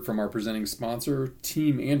quick word from our presenting sponsor.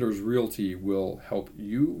 Team Anders Realty will help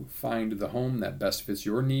you find the home that best fits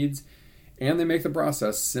your needs, and they make the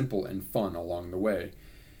process simple and fun along the way.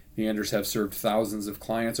 The Anders have served thousands of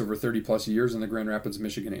clients over 30-plus years in the Grand Rapids,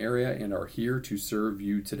 Michigan area and are here to serve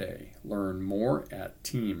you today. Learn more at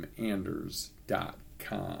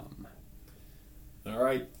teamanders.com. All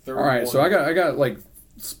right, All right, so I got like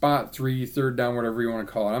spot 3, third down, whatever you want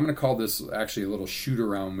to call it. I'm going to call this actually a little shoot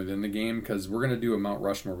around within the game because we're going to do a Mount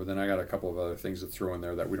Rushmore, but then I got a couple of other things to throw in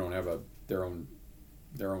there that we don't have their own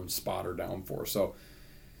spotter down for. So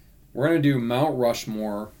we're going to do Mount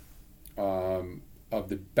Rushmore of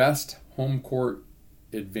the best home court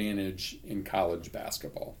advantage in college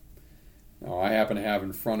basketball. Now, I happen to have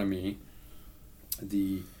in front of me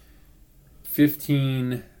the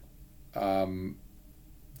 15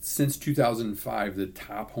 since 2005 the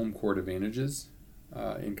top home court advantages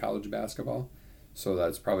in college basketball. So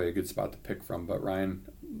that's probably a good spot to pick from. But Ryan,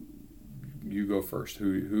 you go first.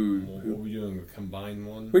 Who what are we doing? A combined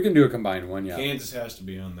one? We can do a combined one, yeah. Kansas has to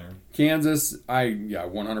be on there. Kansas,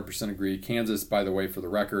 100% agree. Kansas, by the way, for the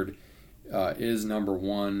record, is number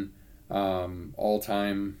one all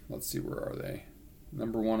time. Let's see, where are they?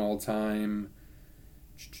 Number one all time.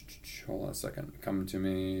 Hold on a second. Coming to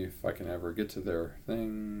me, if I can ever get to their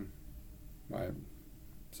thing.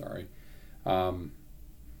 Sorry. I'm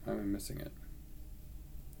missing it.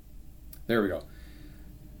 There we go.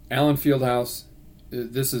 Allen Fieldhouse.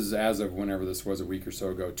 This is as of whenever this was a week or so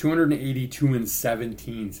ago.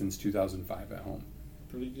 282-17 since 2005 at home.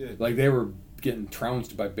 Pretty good. Like they were getting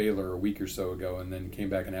trounced by Baylor a week or so ago, and then came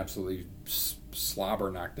back and absolutely slobber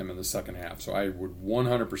knocked them in the second half. So I would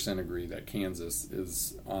 100% agree that Kansas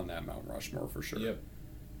is on that Mount Rushmore for sure. Yep.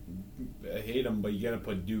 I hate them, but you got to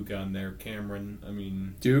put Duke on there. Cameron, I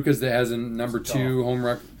mean... Duke has a number 2 home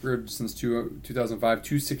record since 2005,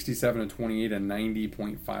 267-28, a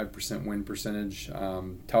 90.5% win percentage.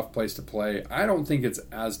 Tough place to play. I don't think it's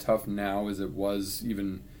as tough now as it was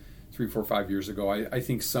even 3, 4, 5 years ago. I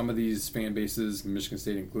think some of these fan bases, Michigan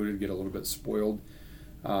State included, get a little bit spoiled.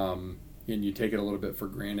 And you take it a little bit for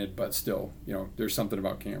granted, but still, there's something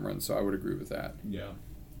about Cameron, so I would agree with that. Yeah.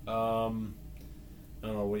 I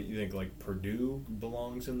don't know what you think. Like Purdue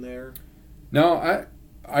belongs in there. No,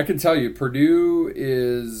 I can tell you Purdue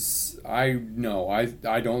is. I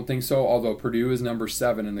don't think so. Although Purdue is number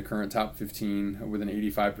 7 in the current top 15 with an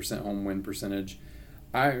 85% home win percentage.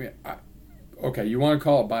 Okay, you want to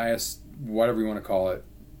call it bias, whatever you want to call it.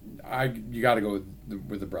 You got to go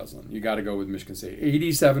with the Breslin. You got to go with Michigan State.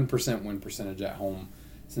 87% win percentage at home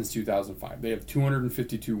since 2005. They have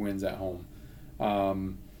 252 wins at home.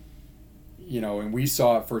 And we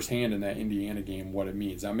saw it firsthand in that Indiana game what it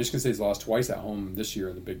means. Now, Michigan State's lost twice at home this year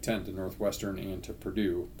in the Big Ten, to Northwestern and to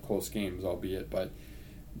Purdue. Close games, albeit, but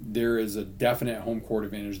there is a definite home court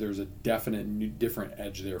advantage. There's a definite different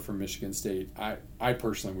edge there for Michigan State. I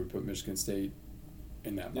personally would put Michigan State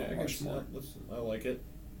in that Mount Rushmore. I like it.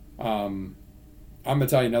 I'm going to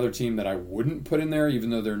tell you another team that I wouldn't put in there,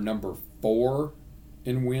 even though they're number 4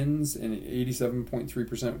 in wins and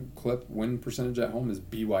 87.3% clip win percentage at home, is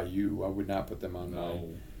BYU. I would not put them on No.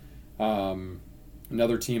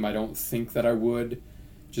 Another team I don't think that I would,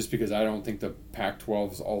 just because I don't think the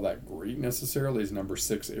Pac-12 is all that great necessarily, is number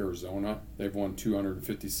 6 Arizona. They've won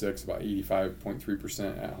 256, about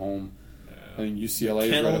 85.3% at home. I think UCLA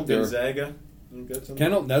is right up there. Gonzaga.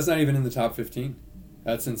 Kendall, that's not even in the top 15.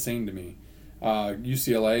 That's insane to me.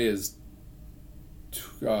 UCLA is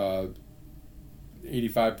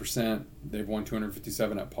 85%. They've won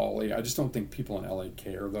 257 at Pauley. I just don't think people in LA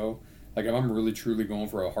care, though. Like, if I'm really truly going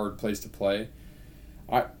for a hard place to play,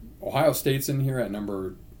 Ohio State's in here at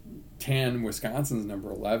number 10. Wisconsin's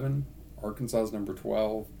number 11. Arkansas's number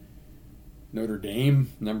 12. Notre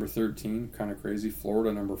Dame, number 13. Kind of crazy.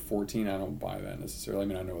 Florida, number 14. I don't buy that necessarily. I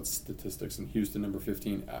mean, I know it's statistics. And Houston, number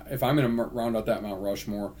 15. If I'm going to round out that Mount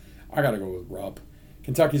Rushmore, I got to go with Rupp.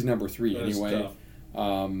 Kentucky's number 3 anyway.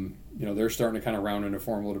 They're starting to kind of round into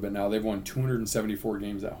form a little bit now. They've won 274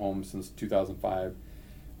 games at home since 2005.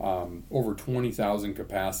 Over 20,000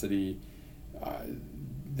 capacity.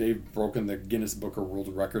 They've broken the Guinness Book of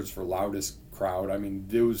World Records for loudest crowd. I mean,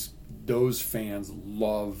 those fans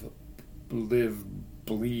live,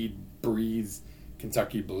 bleed, breathe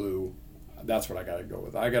Kentucky blue. That's what I got to go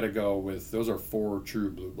with. I got to go with, those are 4 true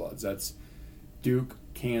blue bloods. Duke,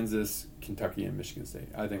 Kansas, Kentucky, and Michigan State.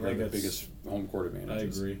 I think are the biggest home court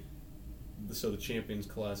advantages. I agree. So the Champions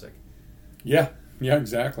Classic. Yeah,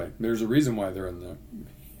 exactly. There's a reason why they're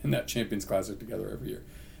in that Champions Classic together every year.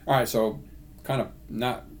 All right, so kind of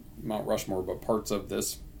not Mount Rushmore, but parts of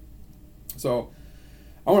this. So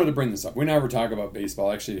I wanted to bring this up. We never talk about baseball.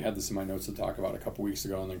 I actually had this in my notes to talk about a couple weeks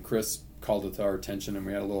ago, and then Chris called it to our attention, and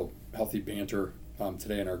we had a little healthy banter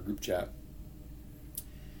today in our group chat.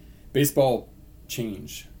 Baseball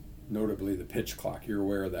changed, notably the pitch clock. You're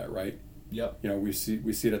aware of that, right? Yep. You know, we see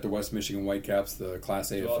it at the West Michigan Whitecaps, the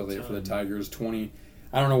Class A affiliate for the Tigers. 20.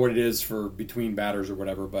 I don't know what it is for between batters or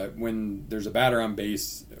whatever, but when there's a batter on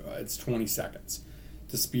base, it's 20 seconds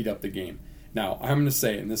to speed up the game. Now, I'm going to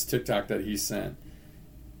say in this TikTok that he sent,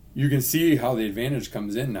 you can see how the advantage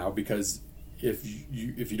comes in now, because if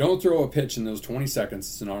you don't throw a pitch in those 20 seconds,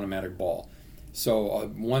 it's an automatic ball.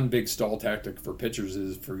 So one big stall tactic for pitchers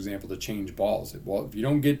is, for example, to change balls. Well, if you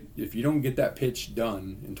don't get that pitch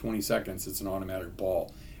done in 20 seconds, it's an automatic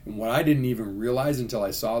ball. And what I didn't even realize until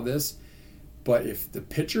I saw this, but if the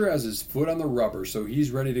pitcher has his foot on the rubber, so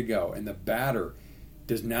he's ready to go, and the batter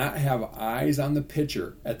does not have eyes on the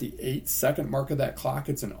pitcher at the 8-second mark of that clock,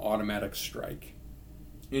 it's an automatic strike.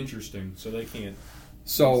 Interesting. So they can't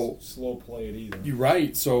slow play it either. You're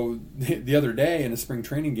right. So the other day in a spring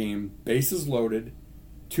training game, bases loaded,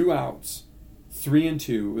 2 outs, 3-2.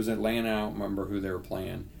 It was Atlanta. I don't remember who they were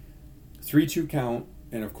playing. 3-2 count,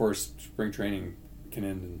 and of course, spring training can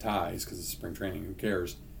end in ties because it's spring training. Who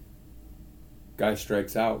cares? Guy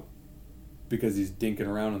strikes out because he's dinking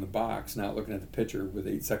around in the box, not looking at the pitcher with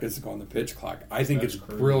 8 seconds to go on the pitch clock. I think it's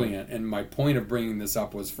brilliant. And my point of bringing this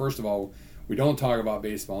up was, first of all, we don't talk about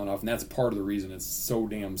baseball enough, and that's part of the reason it's so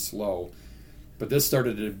damn slow. But this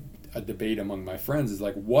started a debate among my friends, is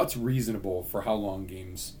like, what's reasonable for how long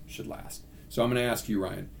games should last? So I'm going to ask you,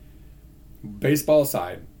 Ryan, baseball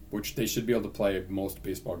aside, which they should be able to play most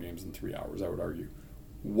baseball games in 3 hours, I would argue,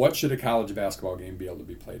 what should a college basketball game be able to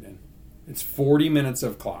be played in? It's 40 minutes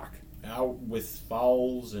of clock. Out with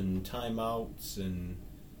fouls and timeouts and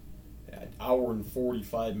an hour and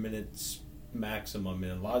 45 minutes maximum,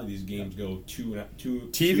 and a lot of these games go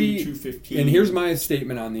 2:15. And here's my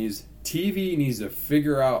statement on these: TV needs to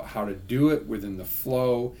figure out how to do it within the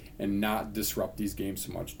flow and not disrupt these games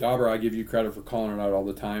so much. Dauber, I give you credit for calling it out all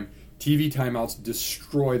the time. TV timeouts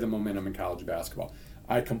destroy the momentum in college basketball.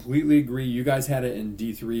 I completely agree. You guys had it in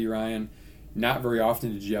D3, Ryan. Not very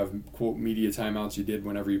often did you have, quote, media timeouts. You did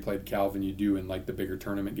whenever you played Calvin. You do in like the bigger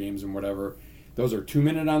tournament games and whatever. Those are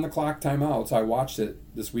 2-minute on the clock timeouts. I watched it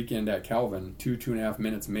this weekend at Calvin, 2.5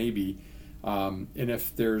 minutes maybe. And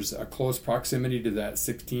if there's a close proximity to that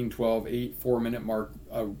 16, 12, 8, 4-minute mark,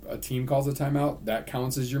 a team calls a timeout, that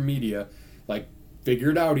counts as your media. Like, figure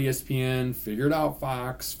it out, ESPN, figure it out,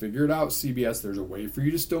 Fox, figure it out, CBS. There's a way for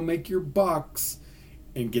you to still make your bucks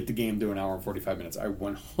and get the game to an hour and 45 minutes. I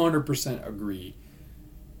 100% agree.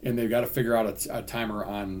 And they've got to figure out a timer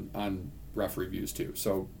on ref reviews too.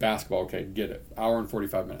 So basketball, okay, get it. Hour and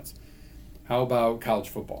 45 minutes. How about college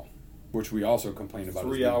football, which we also complain about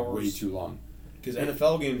 3 hours. Way too long. Because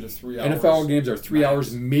NFL games are 3 hours. NFL games are 3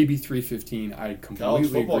 hours, maybe 3:15. I completely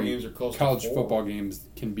college football agree. Games are close college to 4. football games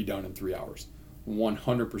can be done in 3 hours.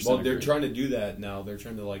 100%. Well, they're trying to do that now. They're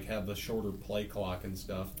trying to like have the shorter play clock and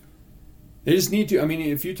stuff. They just need to. I mean,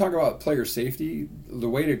 if you talk about player safety, the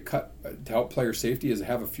way to help player safety is to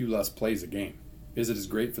have a few less plays a game. Is it as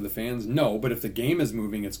great for the fans? No, but if the game is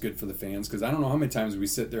moving, it's good for the fans, because I don't know how many times we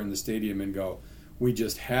sit there in the stadium and go, we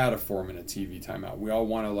just had a 4-minute TV timeout. We all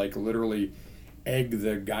want to like literally egg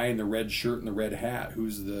the guy in the red shirt and the red hat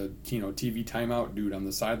who's the TV timeout dude on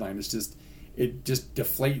the sideline. It just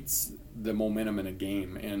deflates the momentum in a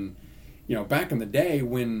game. And back in the day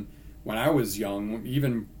when I was young,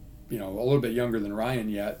 even a little bit younger than Ryan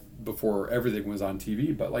yet, before everything was on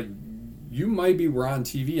TV, but like you were on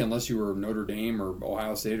TV unless you were Notre Dame or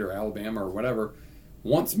Ohio State or Alabama or whatever,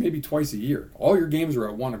 once, maybe twice a year. All your games were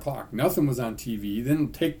at 1 o'clock. Nothing was on TV. They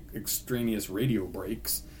didn't take extraneous radio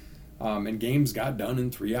breaks. And games got done in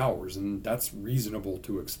 3 hours, and that's reasonable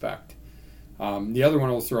to expect. The other one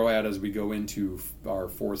I'll throw out as we go into our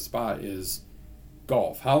fourth spot is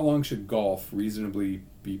golf. How long should golf reasonably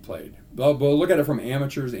be played? We'll look at it from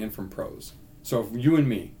amateurs and from pros. So if you and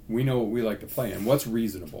me, we know what we like to play in. What's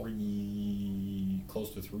reasonable?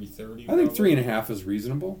 Close to 3:30. I think 3.5 is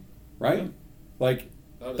reasonable, right? Yeah.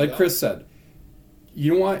 Like Chris said,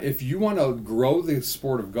 if you want to grow the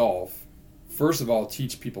sport of golf, first of all,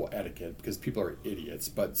 teach people etiquette, because people are idiots.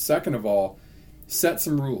 But second of all, set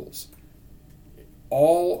some rules.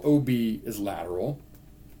 All OB is lateral.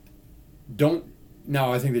 Don't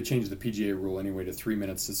Now, I think they changed the PGA rule anyway to 3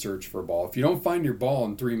 minutes to search for a ball. If you don't find your ball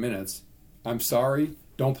in 3 minutes, I'm sorry,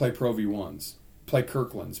 don't play Pro V1s. Play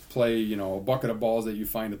Kirklands. Play, a bucket of balls that you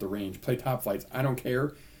find at the range. Play Top Flights. I don't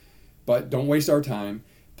care. But don't waste our time.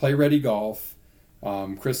 Play Ready Golf.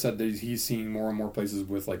 Chris said that he's seeing more and more places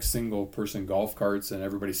with like single-person golf carts and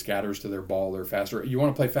everybody scatters to their ball. They're faster. You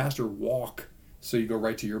want to play faster? Walk. So you go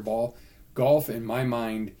right to your ball. Golf, in my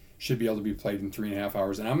mind, should be able to be played in 3.5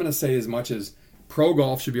 hours. And I'm going to say as much as pro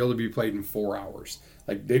golf should be able to be played in 4 hours.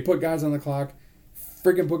 Like, they put guys on the clock.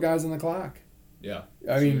 Freaking put guys on the clock. Yeah.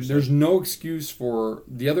 I mean, there's no excuse for...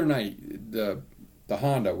 The other night, the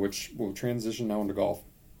Honda, which will transition now into golf.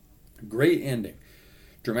 Great ending.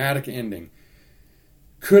 Dramatic ending.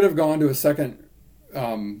 Could have gone to a second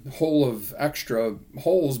hole of extra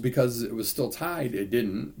holes because it was still tied. It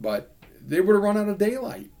didn't, but they would have run out of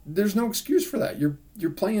daylight. There's no excuse for that. You're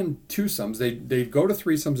playing two-sums. They go to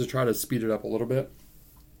three-sums to try to speed it up a little bit.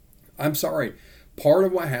 I'm sorry. Part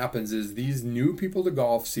of what happens is these new people to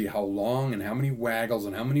golf see how long and how many waggles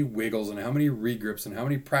and how many wiggles and how many regrips and how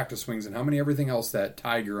many practice swings and how many everything else that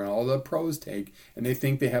Tiger and all the pros take, and they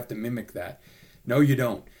think they have to mimic that. No, you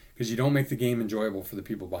don't, because you don't make the game enjoyable for the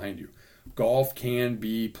people behind you. Golf can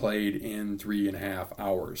be played in 3.5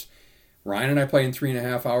 hours. Ryan and I play in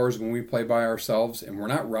 3.5 hours when we play by ourselves, and we're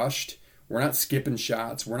not rushed. We're not skipping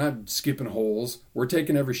shots. We're not skipping holes. We're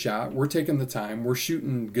taking every shot. We're taking the time. We're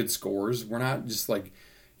shooting good scores. We're not just like,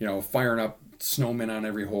 firing up snowmen on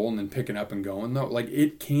every hole and then picking up and going. No, like,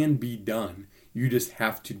 it can be done. You just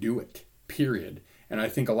have to do it, period. And I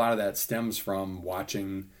think a lot of that stems from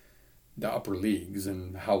watching the upper leagues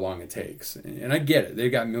and how long it takes. And I get it. They've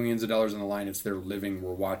got millions of dollars on the line. It's their living.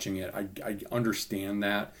 We're watching it. I understand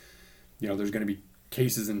that. There's going to be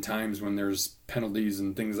cases and times when there's penalties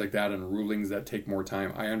and things like that and rulings that take more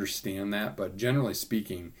time. I understand that, but generally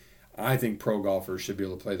speaking, I think pro golfers should be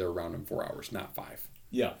able to play their round in 4 hours, not 5.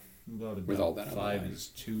 Yeah, with all that on the line. 5 is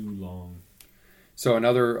too long. So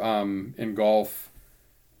another in golf,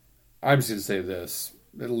 I'm just going to say this.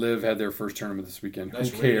 Liv had their first tournament this weekend. Nice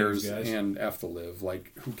who cares? ratings, guys. And F the Liv.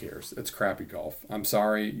 Like, who cares? It's crappy golf. I'm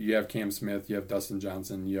sorry. You have Cam Smith, you have Dustin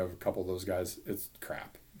Johnson, you have a couple of those guys. It's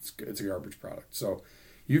crap. It's a garbage product. So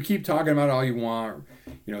you keep talking about it all you want.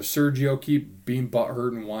 Sergio keep being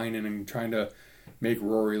butthurt and whining and trying to make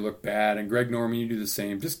Rory look bad. And Greg Norman, you do the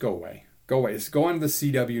same. Just go away. Go away. Just go on the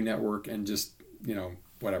CW network and just,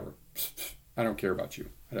 whatever. I don't care about you.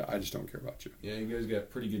 I just don't care about you. Yeah, you guys got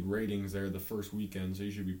pretty good ratings there the first weekend, so you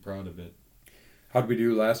should be proud of it. How did we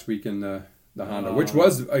do last week in the Honda? Which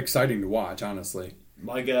was exciting to watch, honestly.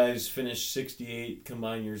 My guys finished 68,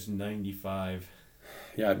 combined years 95.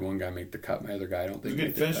 Yeah, I had one guy make the cut. My other guy, I don't think. It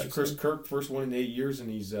was a good finish. Chris Kirk, first one in 8 years, and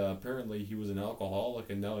he's apparently he was an alcoholic,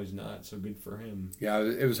 and now he's not. So good for him. Yeah,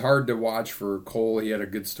 it was hard to watch for Cole. He had a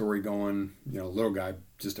good story going. Little guy,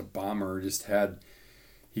 just a bomber.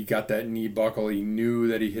 He got that knee buckle. He knew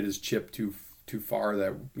that he hit his chip too far.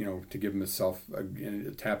 That to give himself a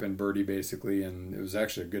tap in birdie basically, and it was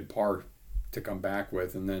actually a good par to come back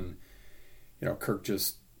with. And then, Kirk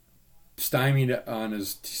just stymied on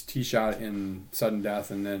his tee shot in sudden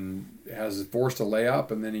death, and then has forced a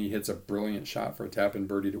layup, and then he hits a brilliant shot for a tap-in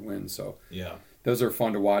birdie to win. So yeah, those are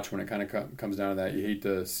fun to watch when it kind of comes down to that. You hate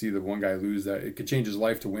to see the one guy lose that. It could change his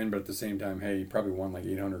life to win, but at the same time, hey, he probably won like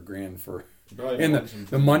 $800,000 for. And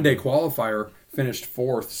the Monday qualifier finished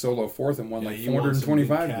solo fourth, and won like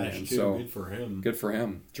 $425,000. So good for him. Good for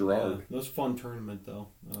him, Gerard. Yeah, that was a fun tournament though.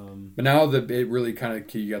 But now it really kind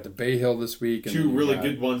of you got the Bay Hill this week, and two really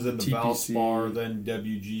good ones, then the TPC. Valspar, then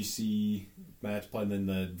WGC match play, and then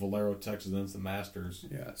the Valero Texas, then it's the Masters.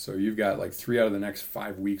 Yeah, so you've got like 3 out of the next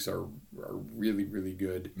 5 weeks are really, really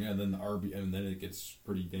good. Yeah, and then the RB, and then it gets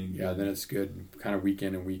pretty dang good. Yeah, then it's good, kind of week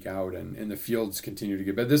in and week out, and the fields continue to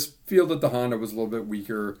get better. This field at the Honda was a little bit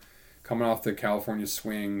weaker, coming off the California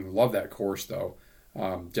swing. Love that course though.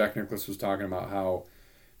 Jack Nicklaus was talking about how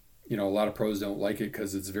a lot of pros don't like it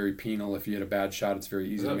because it's very penal. If you hit a bad shot, it's very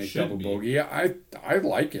easy to make double bogey. Yeah, I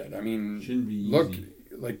like it. I mean, shouldn't be easy. Look,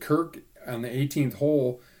 like Kirk on the 18th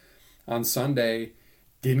hole on Sunday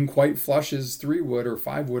didn't quite flush his 3-wood or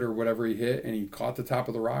 5-wood or whatever he hit, and he caught the top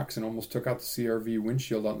of the rocks and almost took out the CRV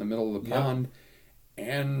windshield out in the middle of the pond.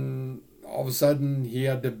 And all of a sudden, he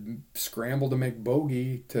had to scramble to make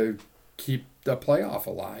bogey to keep the playoff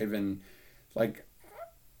alive. And like,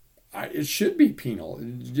 it should be penal.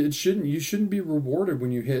 It shouldn't. You shouldn't be rewarded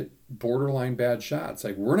when you hit borderline bad shots.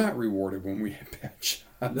 Like, we're not rewarded when we hit bad shots.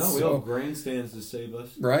 No, we have grandstands to save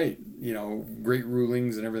us. Right. Great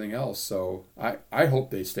rulings and everything else. So I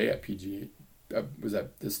hope they stay at PGA was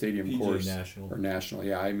that the stadium PGA course National. or National?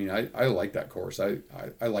 Yeah, I mean, I like that course. I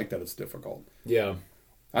like that it's difficult. Yeah.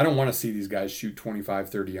 I don't want to see these guys shoot 25,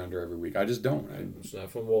 30 under every week. I just don't. It's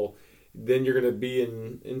not fun. Well, then you're going to be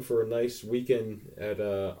in for a nice weekend at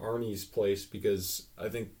Arnie's place, because I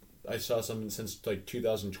think I saw something since like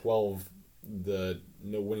 2012, the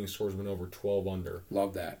no winning scores went over 12 under.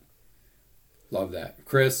 Love that. Love that.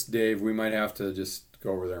 Chris, Dave, we might have to just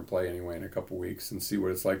go over there and play anyway in a couple weeks and see what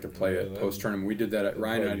it's like to play at post-tournament. We did that at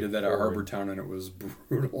Ryan and I did that at Harbortown, and it was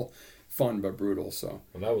brutal. Fun, but brutal. So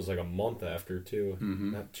Well, that was like a month after, too.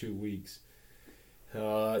 Not 2 weeks.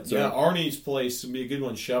 So- Yeah, Arnie's place would be a good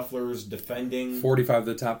one. Scheffler's defending. 45 of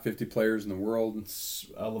the top 50 players in the world. It's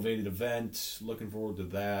elevated event. Looking forward to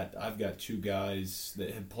that. I've got 2 guys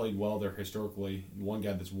that have played well there historically. One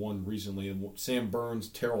guy that's won recently. Sam Burns,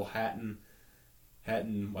 Terrell Hatton.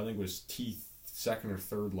 Hatton, I think, was second or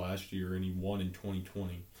third last year, and he won in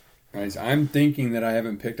 2020. Guys, I'm thinking that I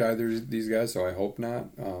haven't picked either of these guys, so I hope not.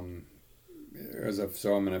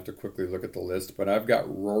 So I'm going to have to quickly look at the list. But I've got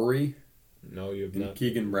Rory No, you have and not.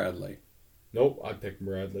 Keegan Bradley. Nope, I picked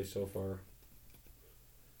Bradley so far.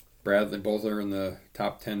 Bradley, both are in the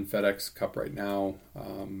top 10 FedEx Cup right now.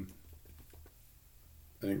 I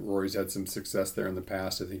think Rory's had some success there in the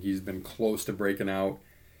past. I think he's been close to breaking out.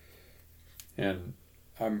 And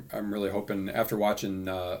I'm really hoping, after watching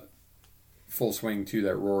Full Swing too,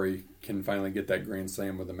 that Rory can finally get that Grand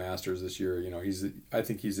Slam with the Masters this year. You know, I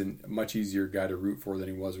think he's a much easier guy to root for than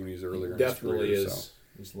he was when he was earlier Definitely in his career. is. So.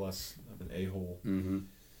 He's less of an a-hole. Mm-hmm.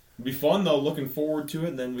 It'll be fun, though. Looking forward to it.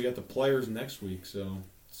 And then we got the Players next week, so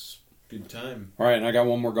it's a good time. All right, and I got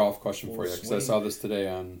one more golf question Full for you, because swing. I saw this today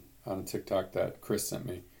on a TikTok that Chris sent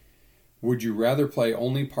me. Would you rather play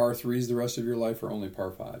only par 3s the rest of your life or only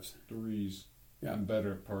par 5s? 3s. Yeah. I'm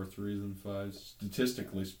better at par 3s than 5s,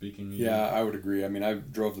 statistically speaking. Yeah, I would agree. I mean, I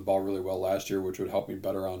drove the ball really well last year, which would help me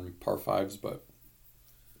better on par 5s, but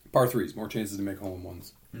par 3s, more chances to make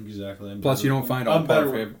hole-in-ones. Exactly. Plus, you don't find all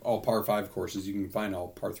par 5 courses. You can find all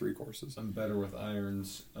par 3 courses. I'm better with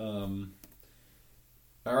irons. All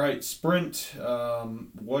right, Sprint.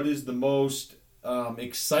 What is the most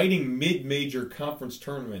exciting mid-major conference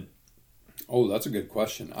tournament? Oh, that's a good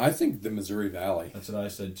question. I think the Missouri Valley. That's what I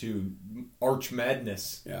said too. Arch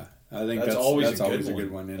Madness. Yeah, I think that's always a good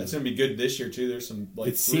good one. one. That's going to be good this year too. There's some like.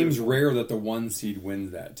 It seems rare that the 1 seed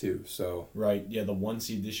wins that too. So right, yeah, the 1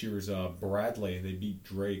 seed this year is Bradley. They beat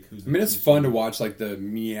Drake. I mean, it's fun to watch like the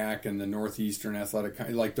MEAC and the Northeastern Athletic,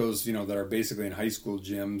 like those that are basically in high school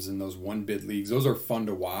gyms and those 1-bid leagues. Those are fun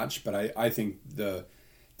to watch, but I think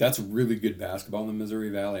that's really good basketball in the Missouri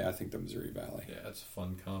Valley. I think the Missouri Valley. Yeah, it's a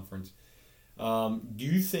fun conference. Do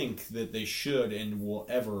you think that they should and will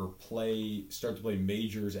ever start to play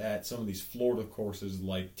majors at some of these Florida courses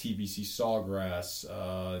like TBC Sawgrass,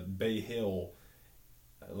 Bay Hill,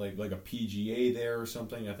 like a PGA there or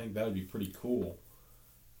something? I think that would be pretty cool.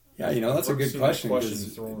 Yeah, that's a good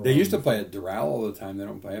question. They used to play at Doral all the time. They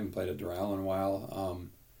haven't played at Doral in a while.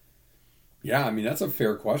 Yeah, I mean, that's a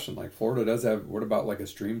fair question. Like, Florida does have, what about like a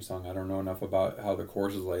stream song? I don't know enough about how the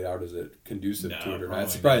course is laid out. Is it conducive to it or not?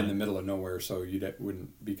 It's probably in the middle of nowhere, so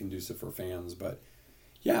wouldn't be conducive for fans. But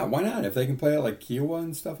yeah, why not? If they can play it like Kiowa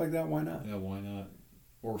and stuff like that, why not? Yeah, why not?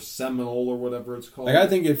 Or Seminole or whatever it's called. Like, I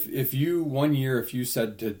think if you, 1 year, if you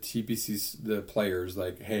said to TPC, the players,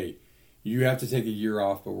 like, hey, you have to take a year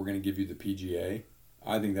off, but we're going to give you the PGA,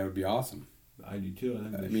 I think that would be awesome. I do too.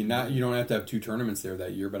 I mean, you don't have to have 2 tournaments there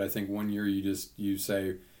that year, but I think 1 year you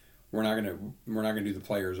say we're not gonna do the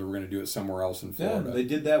Players, or we're gonna do it somewhere else in Florida. Yeah, they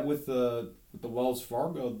did that with the Wells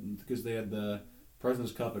Fargo because they had the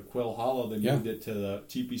President's Cup at Quail Hollow. They moved it to the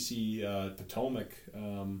TPC Potomac.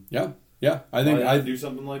 Yeah. I think I'd do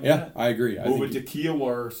something like that. Yeah, I agree. Move it to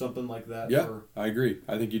Kiowa or something like that. Yeah, I agree.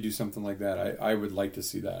 I think you do something like that. I would like to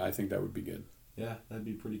see that. I think that would be good. Yeah, that'd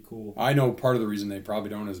be pretty cool. I know part of the reason they probably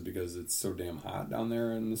don't is because it's so damn hot down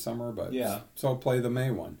there in the summer, but so play the May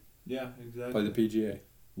one. Yeah, exactly. Play the PGA.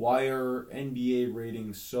 Why are NBA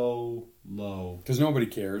ratings so low? Because nobody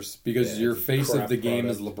cares. Because your face of the game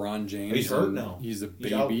is LeBron James. He's hurt now. He's a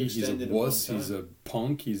baby. He's a wuss. He's a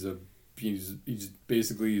punk. He's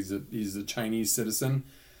basically a Chinese citizen.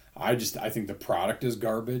 I think the product is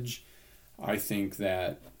garbage. I think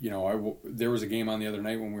that there was a game on the other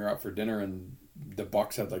night when we were out for dinner and the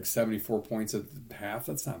Bucks had like 74 points at half.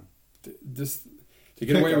 That's not just to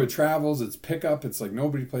get away with travels. It's pickup. It's like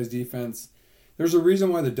nobody plays defense. There's a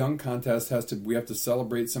reason why the dunk contest we have to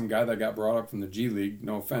celebrate some guy that got brought up from the G League.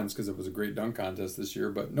 No offense, because it was a great dunk contest this year,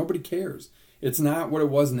 but nobody cares. It's not what it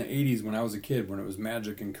was in the 80s when I was a kid, when it was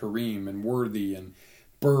Magic and Kareem and Worthy and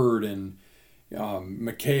Bird and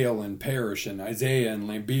McHale and Parrish and Isaiah and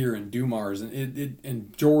Lambier and Dumars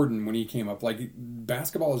and Jordan when he came up. Like,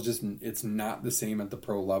 basketball is just, it's not the same at the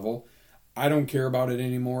pro level. I don't care about it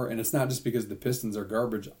anymore, and it's not just because the Pistons are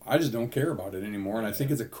garbage. I just don't care about it anymore, and I think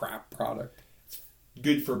it's a crap product.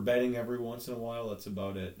 Good for betting every once in a while. That's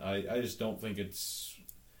about it. I just don't think it's...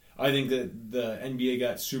 I think that the NBA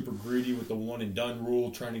got super greedy with the one-and-done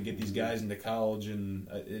rule, trying to get these guys into college, and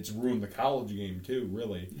it's ruined the college game, too,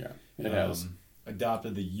 really. Yeah, it has.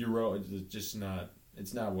 Adopted the Euro. It's just not...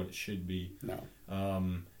 It's not what it should be. No.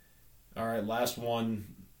 All right, last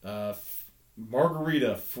one.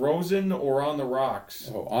 Margarita, frozen or on the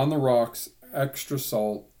rocks? Oh, on the rocks, extra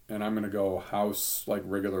salt, and I'm going to go house, like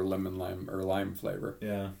regular lemon lime or lime flavor.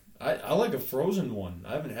 Yeah. I like a frozen one.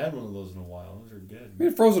 I haven't had one of those in a while. Those are good. I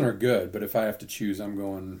mean, frozen are good, but if I have to choose, I'm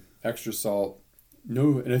going extra salt.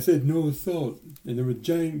 No, and I said no salt, and there were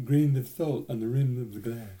giant grains of salt on the rim of the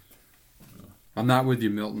glass. I'm not with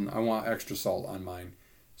you, Milton. I want extra salt on mine.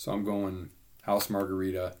 So I'm going house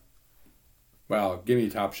margarita. Well, give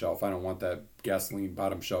me top shelf. I don't want that gasoline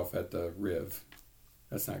bottom shelf at the Riv.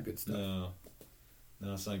 That's not good stuff. No,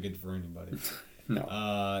 it's not good for anybody.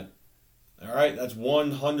 No. All right, that's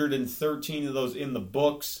 113 of those in the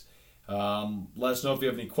books. Let us know if you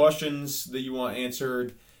have any questions that you want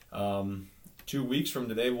answered. 2 weeks from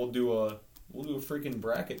today, we'll do a freaking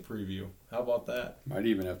bracket preview. How about that? Might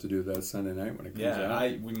even have to do that Sunday night when it comes out.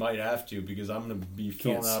 Yeah, we might have to because I'm going to be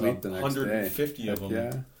Can't filling out sleep the next 150 day. of them.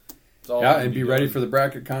 Yeah. Yeah, and be ready for the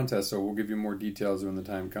bracket contest, so we'll give you more details when the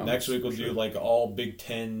time comes. Next week we'll do like all Big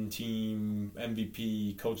Ten team,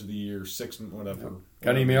 MVP, Coach of the Year, whatever. Yep.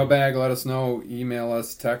 Got any mailbag? Let us know. Email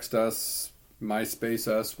us, text us, MySpace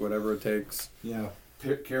us, whatever it takes. Yeah,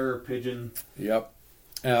 carrier pigeon. Yep.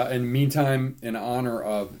 In the meantime, in honor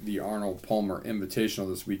of the Arnold Palmer Invitational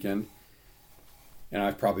this weekend, and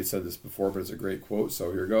I've probably said this before, but it's a great quote,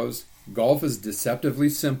 so here goes. Golf is deceptively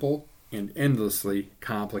simple and endlessly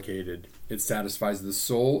complicated. It satisfies the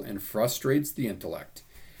soul and frustrates the intellect.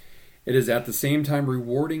 It is at the same time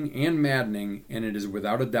rewarding and maddening, and it is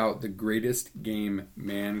without a doubt the greatest game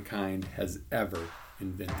mankind has ever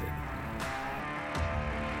invented.